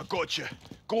stop it. I got you.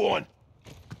 Go on.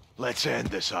 Let's end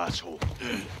this asshole.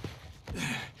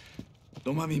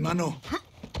 Toma mi mano.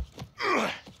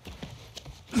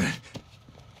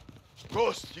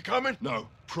 Ghost, you coming? No.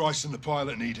 Price and the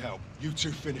pilot need help. You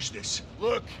two finish this.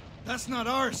 Look. That's not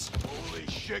ours. Holy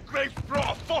shit, Graves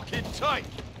brought a fucking tank.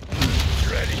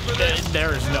 You ready for this?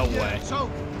 There is no way. So,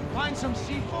 find some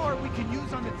C4 we can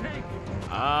use on the tank.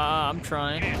 I'm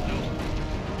trying.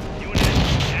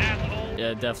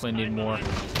 Yeah, definitely need more.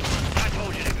 I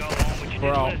told you to go home, but you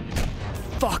Bro, didn't listen.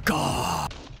 fuck off.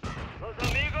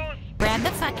 Grab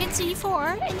the fucking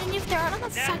C4, and then you throw it on the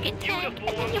fucking tank,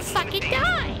 and then you fucking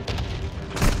die.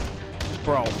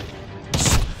 Bro.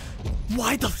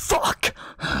 Why the fuck?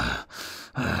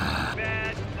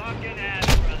 Bad fucking ass,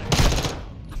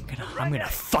 brother. I'm gonna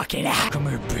fucking act. Come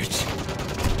here, bitch.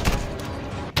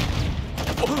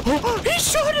 Oh, he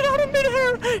shot it out of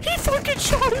midair! He fucking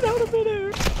shot it out of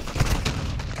midair!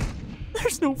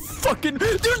 There's no fucking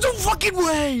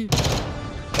way!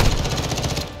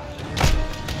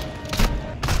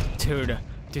 Dude,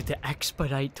 the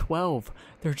Expedite 12.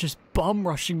 They're just bum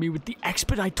rushing me with the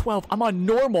Expedite 12. I'm on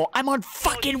normal. I'm on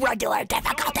fucking regular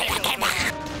difficulty.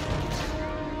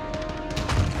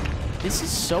 This is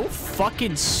so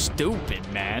fucking stupid,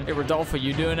 man. Hey, Rodolfo,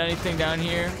 you doing anything down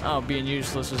here? Oh, being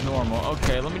useless is normal.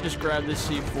 Okay, let me just grab this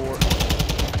C4.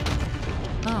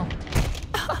 Oh.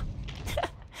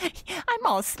 I'm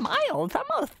all smiled. I'm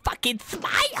all fucking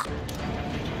smile.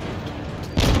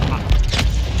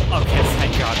 Okay,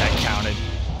 thank God that counted.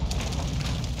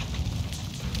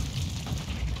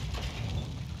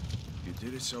 You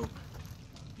did it, Soap.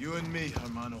 You and me,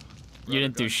 hermano. You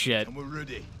didn't do shit. And we're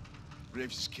ready.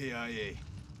 Graves is KIA.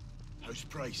 How's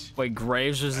Price? Wait,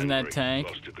 Graves was in that tank?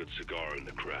 Lost a good cigar in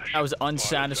the crash. That was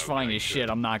unsatisfying as shit,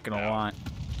 I'm not gonna lie.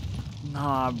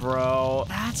 Nah, bro.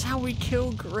 That's how we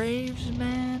kill Graves,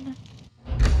 man.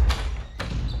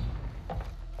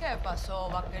 ¿Qué pasó,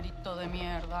 vaquerito de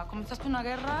mierda? ¿Comenzaste una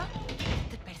guerra?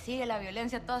 Te persigue la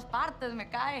violencia a todas partes, me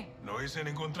cae. No hice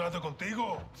ningún trato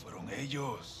contigo. Fueron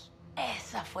ellos.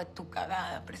 Esa fue tu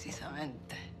cagada,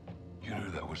 precisamente. You knew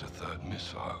that was a third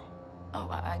missile. Oh,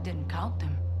 I didn't count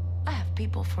them. I have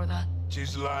people for that.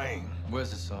 She's lying.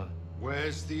 Where's the son?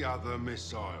 Where's the other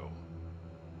missile?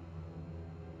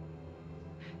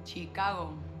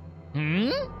 Chicago.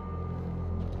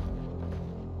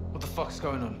 What the fuck's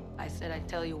going on? I said I'd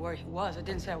tell you where he was. I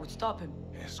didn't say I would stop him.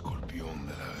 Escorpión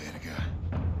de la verga.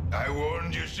 I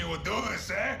warned you she would do this,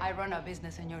 eh? I run a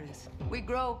business, señores. We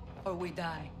grow or we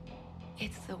die.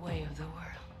 It's the way of the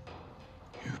world.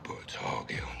 You put a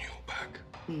target on your back.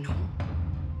 No.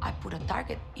 I put a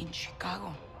target in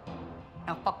Chicago.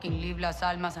 Now fucking leave Las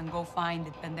Almas and go find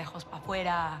the pendejos pa'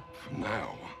 fuera. From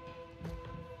now,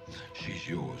 she's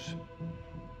yours.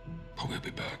 But we'll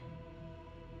be back.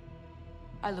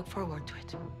 I look forward to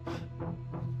it.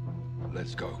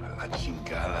 Let's go. La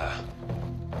chingada.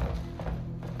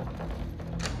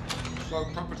 So,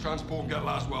 proper transport get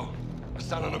Laswell. A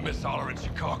son and a missile are in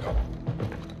Chicago.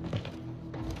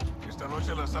 Esta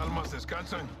noche las almas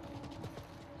descansan.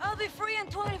 I'll be free in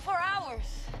 24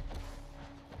 hours.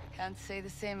 Can't say the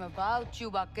same about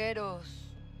you, vaqueros.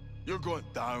 You're going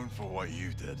down for what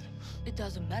you did. It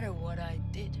doesn't matter what I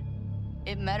did.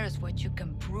 It matters what you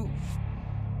can prove.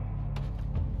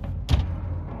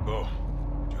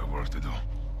 work to do.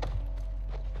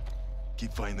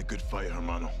 Keep fighting the good fight,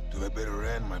 hermano. To the bitter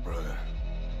end, my brother.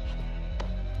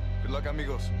 Good luck,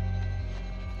 amigos.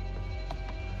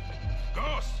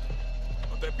 Ghost!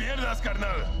 No te pierdas,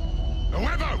 carnal. ¡A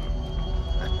huevo!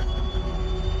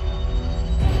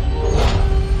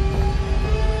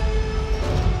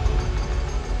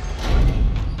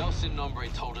 Nelson Nombre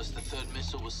told us the third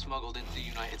missile was smuggled into the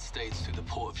United States through the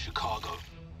port of Chicago.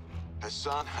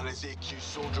 Hassan and his AQ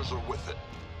soldiers are with it.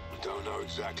 We don't know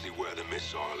exactly where the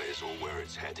missile is or where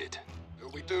it's headed.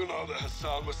 We do know that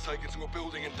Hassan was taken to a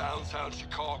building in downtown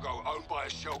Chicago owned by a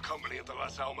shell company of the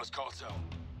Las Almas cartel.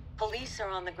 Police are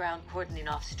on the ground cordoning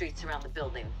off streets around the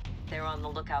building. They're on the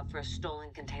lookout for a stolen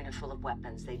container full of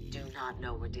weapons. They do not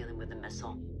know we're dealing with a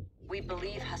missile. We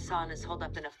believe Hassan is holed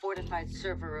up in a fortified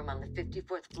server room on the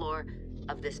 54th floor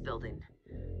of this building.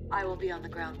 I will be on the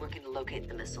ground working to locate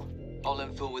the missile. I'll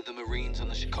infill with the Marines on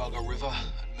the Chicago River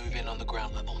and move in on the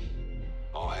ground level.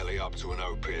 I'll heli up to an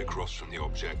OP across from the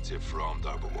objective for armed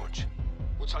overwatch.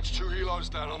 We'll touch 2 helos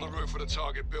down on the roof of the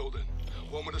target building.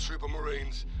 One with a troop of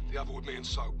Marines, the other with me and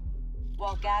Soap.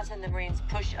 While Gaz and the Marines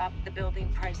push up the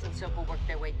building, Price and Soap will work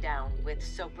their way down, with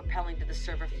Soap propelling to the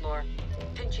server floor,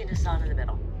 pinching Hassan in the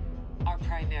middle. Our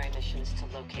primary mission is to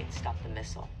locate and stop the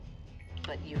missile.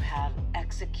 But you have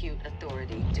execute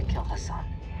authority to kill Hassan.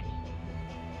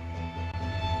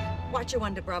 Watcher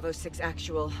 1 to Bravo 6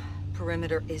 actual.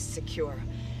 Perimeter is secure.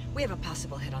 We have a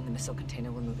possible hit on the missile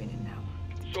container. We're moving in now.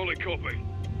 Solid copy.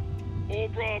 All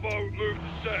Bravo, move to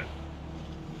set.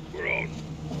 We're on.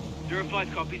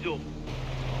 05 copies all.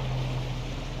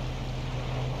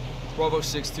 Bravo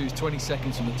 6-2 is 20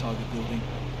 seconds from the target building.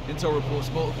 Intel reports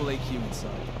multiple AQ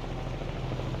inside.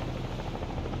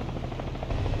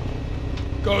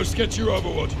 Ghost, get your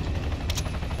overwatch.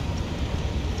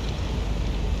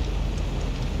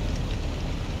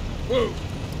 Move.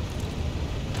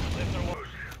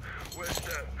 Where's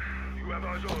that? You have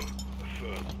eyes on?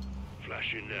 Affirm.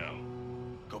 Flashing now.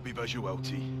 Copy visual,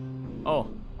 T. Oh.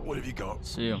 What have you got?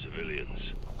 See you.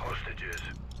 Civilians. Hostages.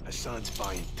 Hassan's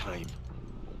buying time.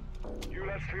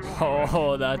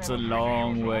 Oh, that's a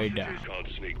long way down. Can't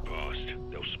sneak past.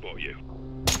 They'll spot you.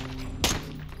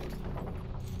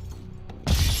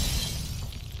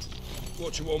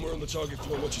 Watcher 1, we're on the target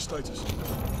floor. What's your status?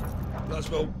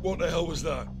 Laswell, what the hell was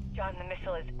that? John, the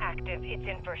missile is active. It's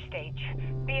in first stage.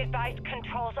 Be advised,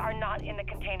 controls are not in the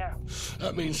container.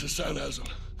 That means Hassan has them.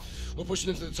 We're pushing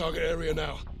into the target area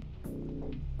now.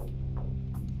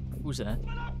 Who's that?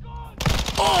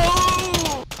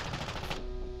 Oh!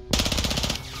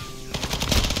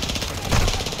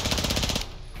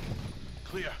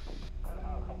 Clear.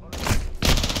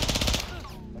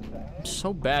 I'm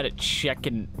so bad at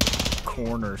checking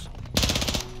corners.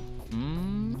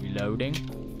 Reloading.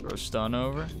 Throw a stun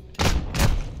over.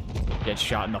 Get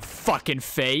shot in the fucking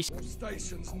face.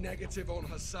 Station's negative on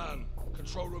Hassan.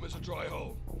 Control room is a dry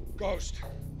hole. Ghost,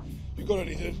 you got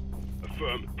anything?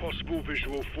 Affirm. Possible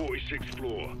visual 46th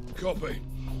floor. Copy.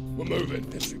 We're moving.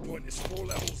 Entry point is 4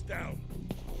 levels down.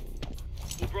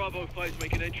 All Bravo 5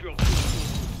 make an entry on.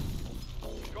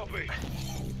 Copy.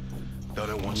 Done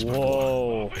it once.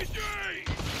 Whoa.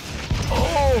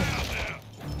 Oh!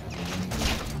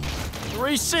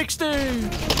 360!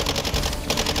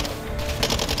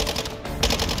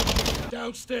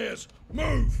 Downstairs.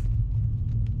 Move!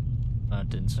 That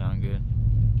didn't sound good.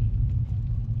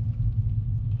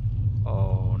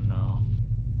 Oh no.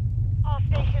 All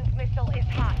stations, missile is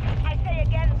hot. I say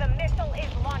again, the missile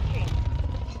is launching.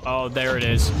 Oh, there it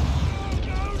is.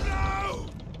 No!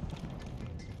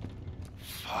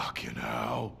 Fucking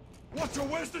hell. Watcher,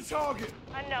 where's the target?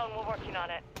 Unknown, we're working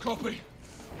on it. Copy.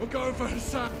 We're going for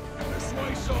Hassan. This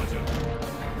way, Sergeant.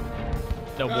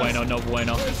 No bueno, no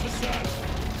bueno. Where's Hassan?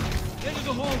 End of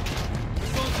the hall.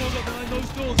 Hassan's held up behind those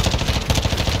doors.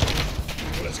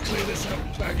 Well, let's clear this out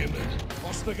and bag him then.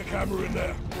 I'll stick a camera in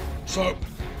there. So,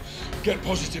 get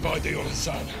positive ID on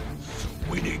Hassan.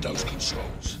 We need those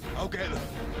controls. I'll get them.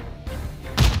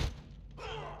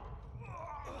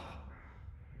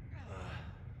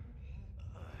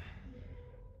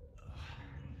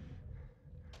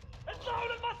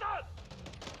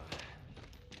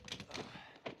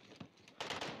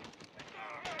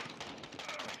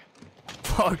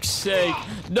 Fuck's sake.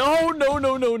 No, no,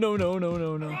 no, no, no, no, no,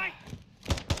 no, no.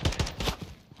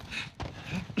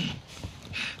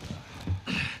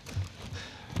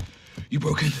 You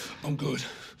broken? I'm good.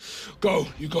 Go,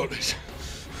 you got this.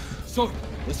 So,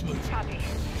 let's move. Copy.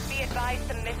 Be advised,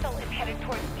 the missile is headed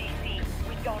towards DC.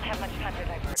 We don't have much time to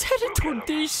divert. It's headed toward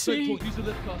DC. Use the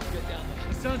lift car to get down there.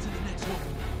 Hassan's in the next one.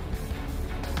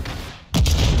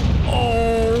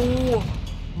 Oh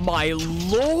my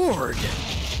lord!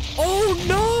 Oh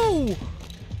no!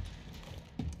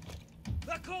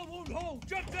 That car won't hold!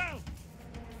 Jump down!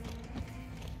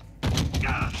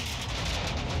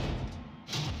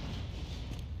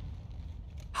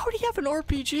 How would he have an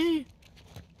RPG?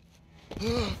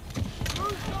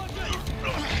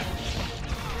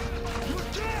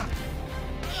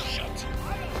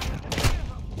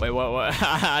 Wait, what?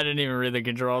 I didn't even read the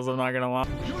controls, I'm not gonna lie.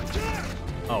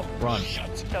 Oh, run.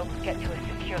 So get to a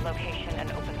secure location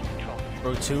and open the control.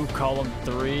 Row 2, column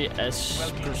 3,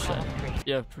 S percent.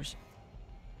 Yeah, percent.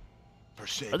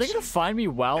 Are they gonna find me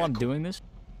while I'm doing this?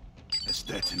 It's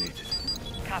detonated.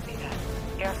 Copy that.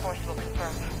 Air Force will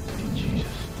confirm.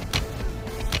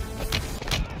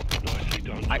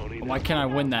 Why can't I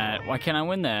win that? Why can't I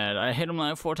win that? I hit him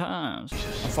like 4 times.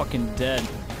 I'm fucking dead.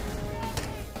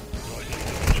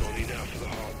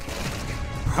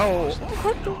 Bro,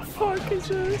 what the fuck is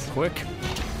this? Quick.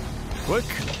 Quick.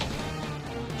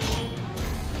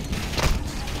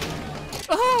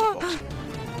 Ah!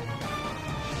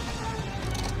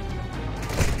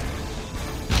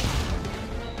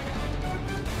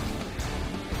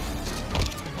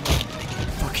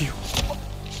 Fuck you.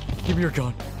 Give me your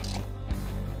gun.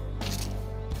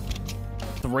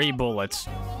 3 bullets.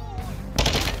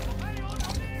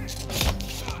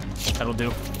 That'll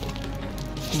do.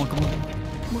 Come on, come on.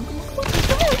 Come on, come on,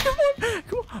 come on, come on,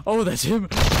 come on. Oh, that's him.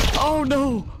 Oh,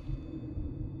 no.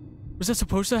 Was that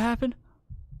supposed to happen?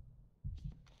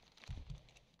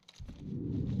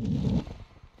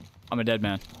 I'm a dead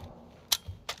man.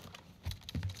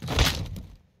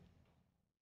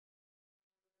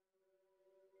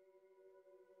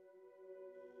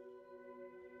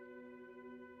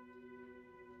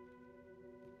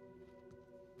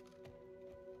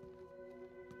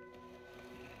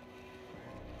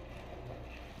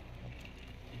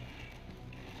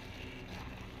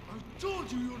 I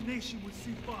told you your nation would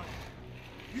see fire.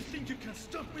 You think you can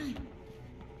stop me?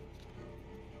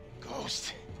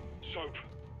 Ghost. Soap.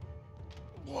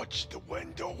 Watch the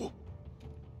window.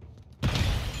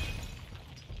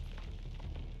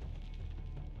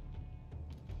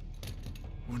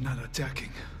 We're not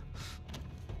attacking.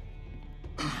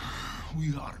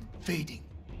 We are invading.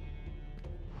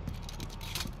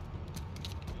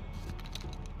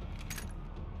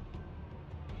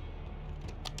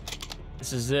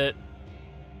 This is it.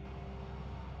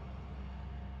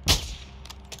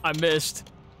 I missed.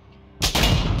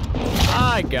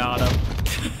 I got him.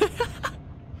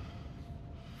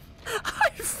 I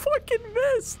fucking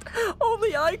missed.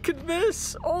 Only I could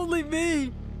miss. Only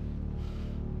me.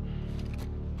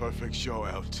 Perfect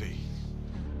shot, LT.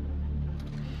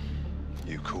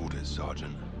 You called it,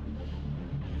 Sergeant.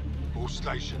 All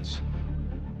stations.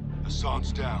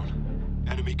 Assad's down.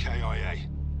 Enemy KIA.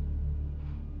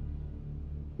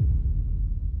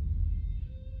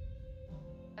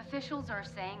 Officials are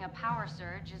saying a power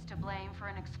surge is to blame for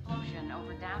an explosion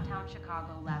over downtown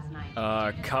Chicago last night.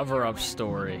 Cover-up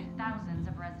story. Thousands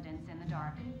of residents in the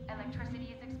dark.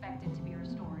 Electricity is expected to be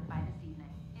restored by this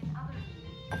evening. In other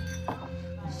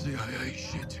news, CIA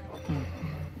shit.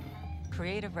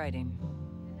 Creative writing.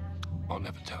 I'll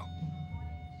never tell.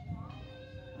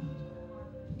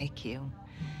 AQ.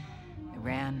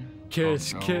 Iran.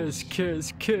 Kiss, kiss,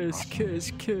 kiss, kiss,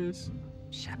 kiss, kiss.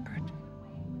 Shepard.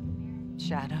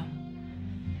 Shadow.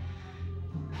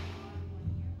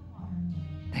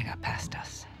 They got past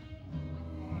us.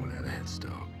 We'll have a head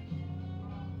start.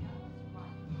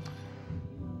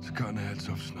 It's cutting the heads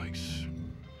off snakes.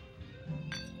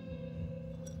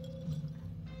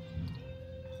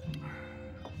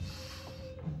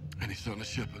 Any sign of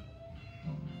Shepard?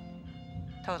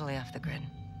 Totally off the grid.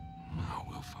 Oh,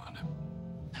 we'll find him.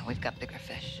 Now we've got bigger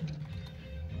fish.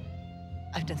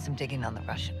 I've done some digging on the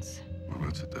Russians. Well,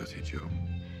 that's a dirty job.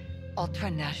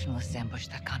 Ultra-nationalists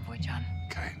ambushed that convoy, John.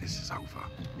 Okay, this is over.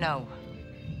 No,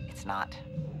 it's not.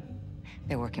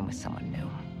 They're working with someone new.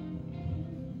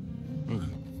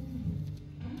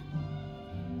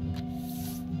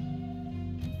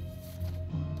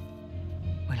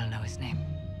 We don't know his name.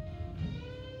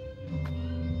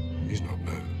 He's not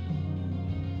new.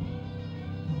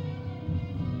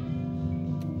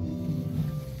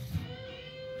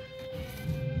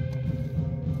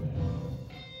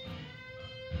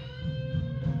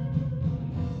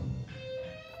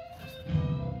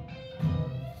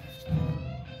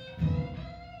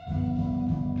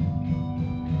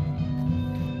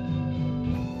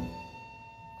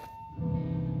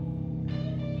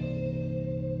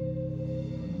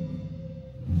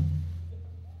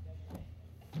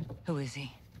 Who is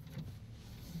he?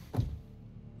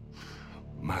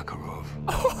 Makarov.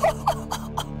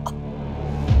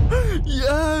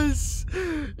 Yes!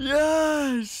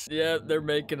 Yes! Yeah, they're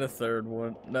making a third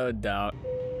one, no doubt.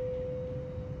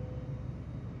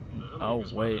 Oh,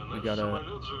 wait, we gotta...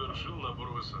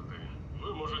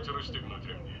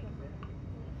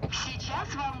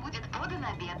 Сейчас вам будет подан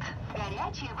обед.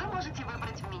 Горячий вы можете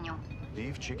выбрать в меню.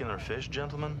 Beef, chicken, or fish,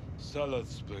 gentlemen?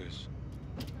 Salads, please.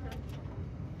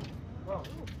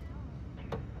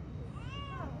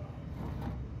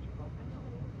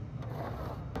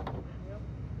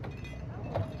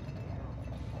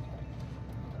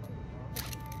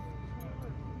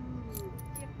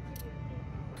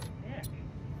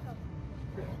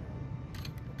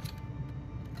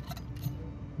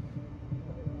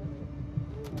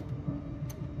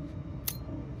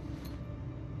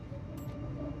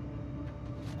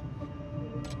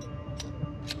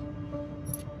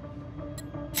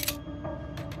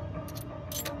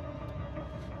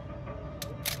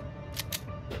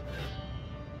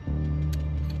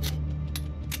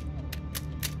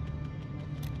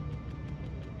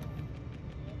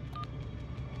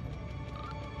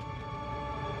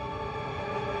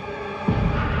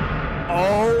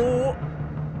 Oh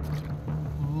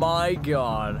my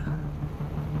God.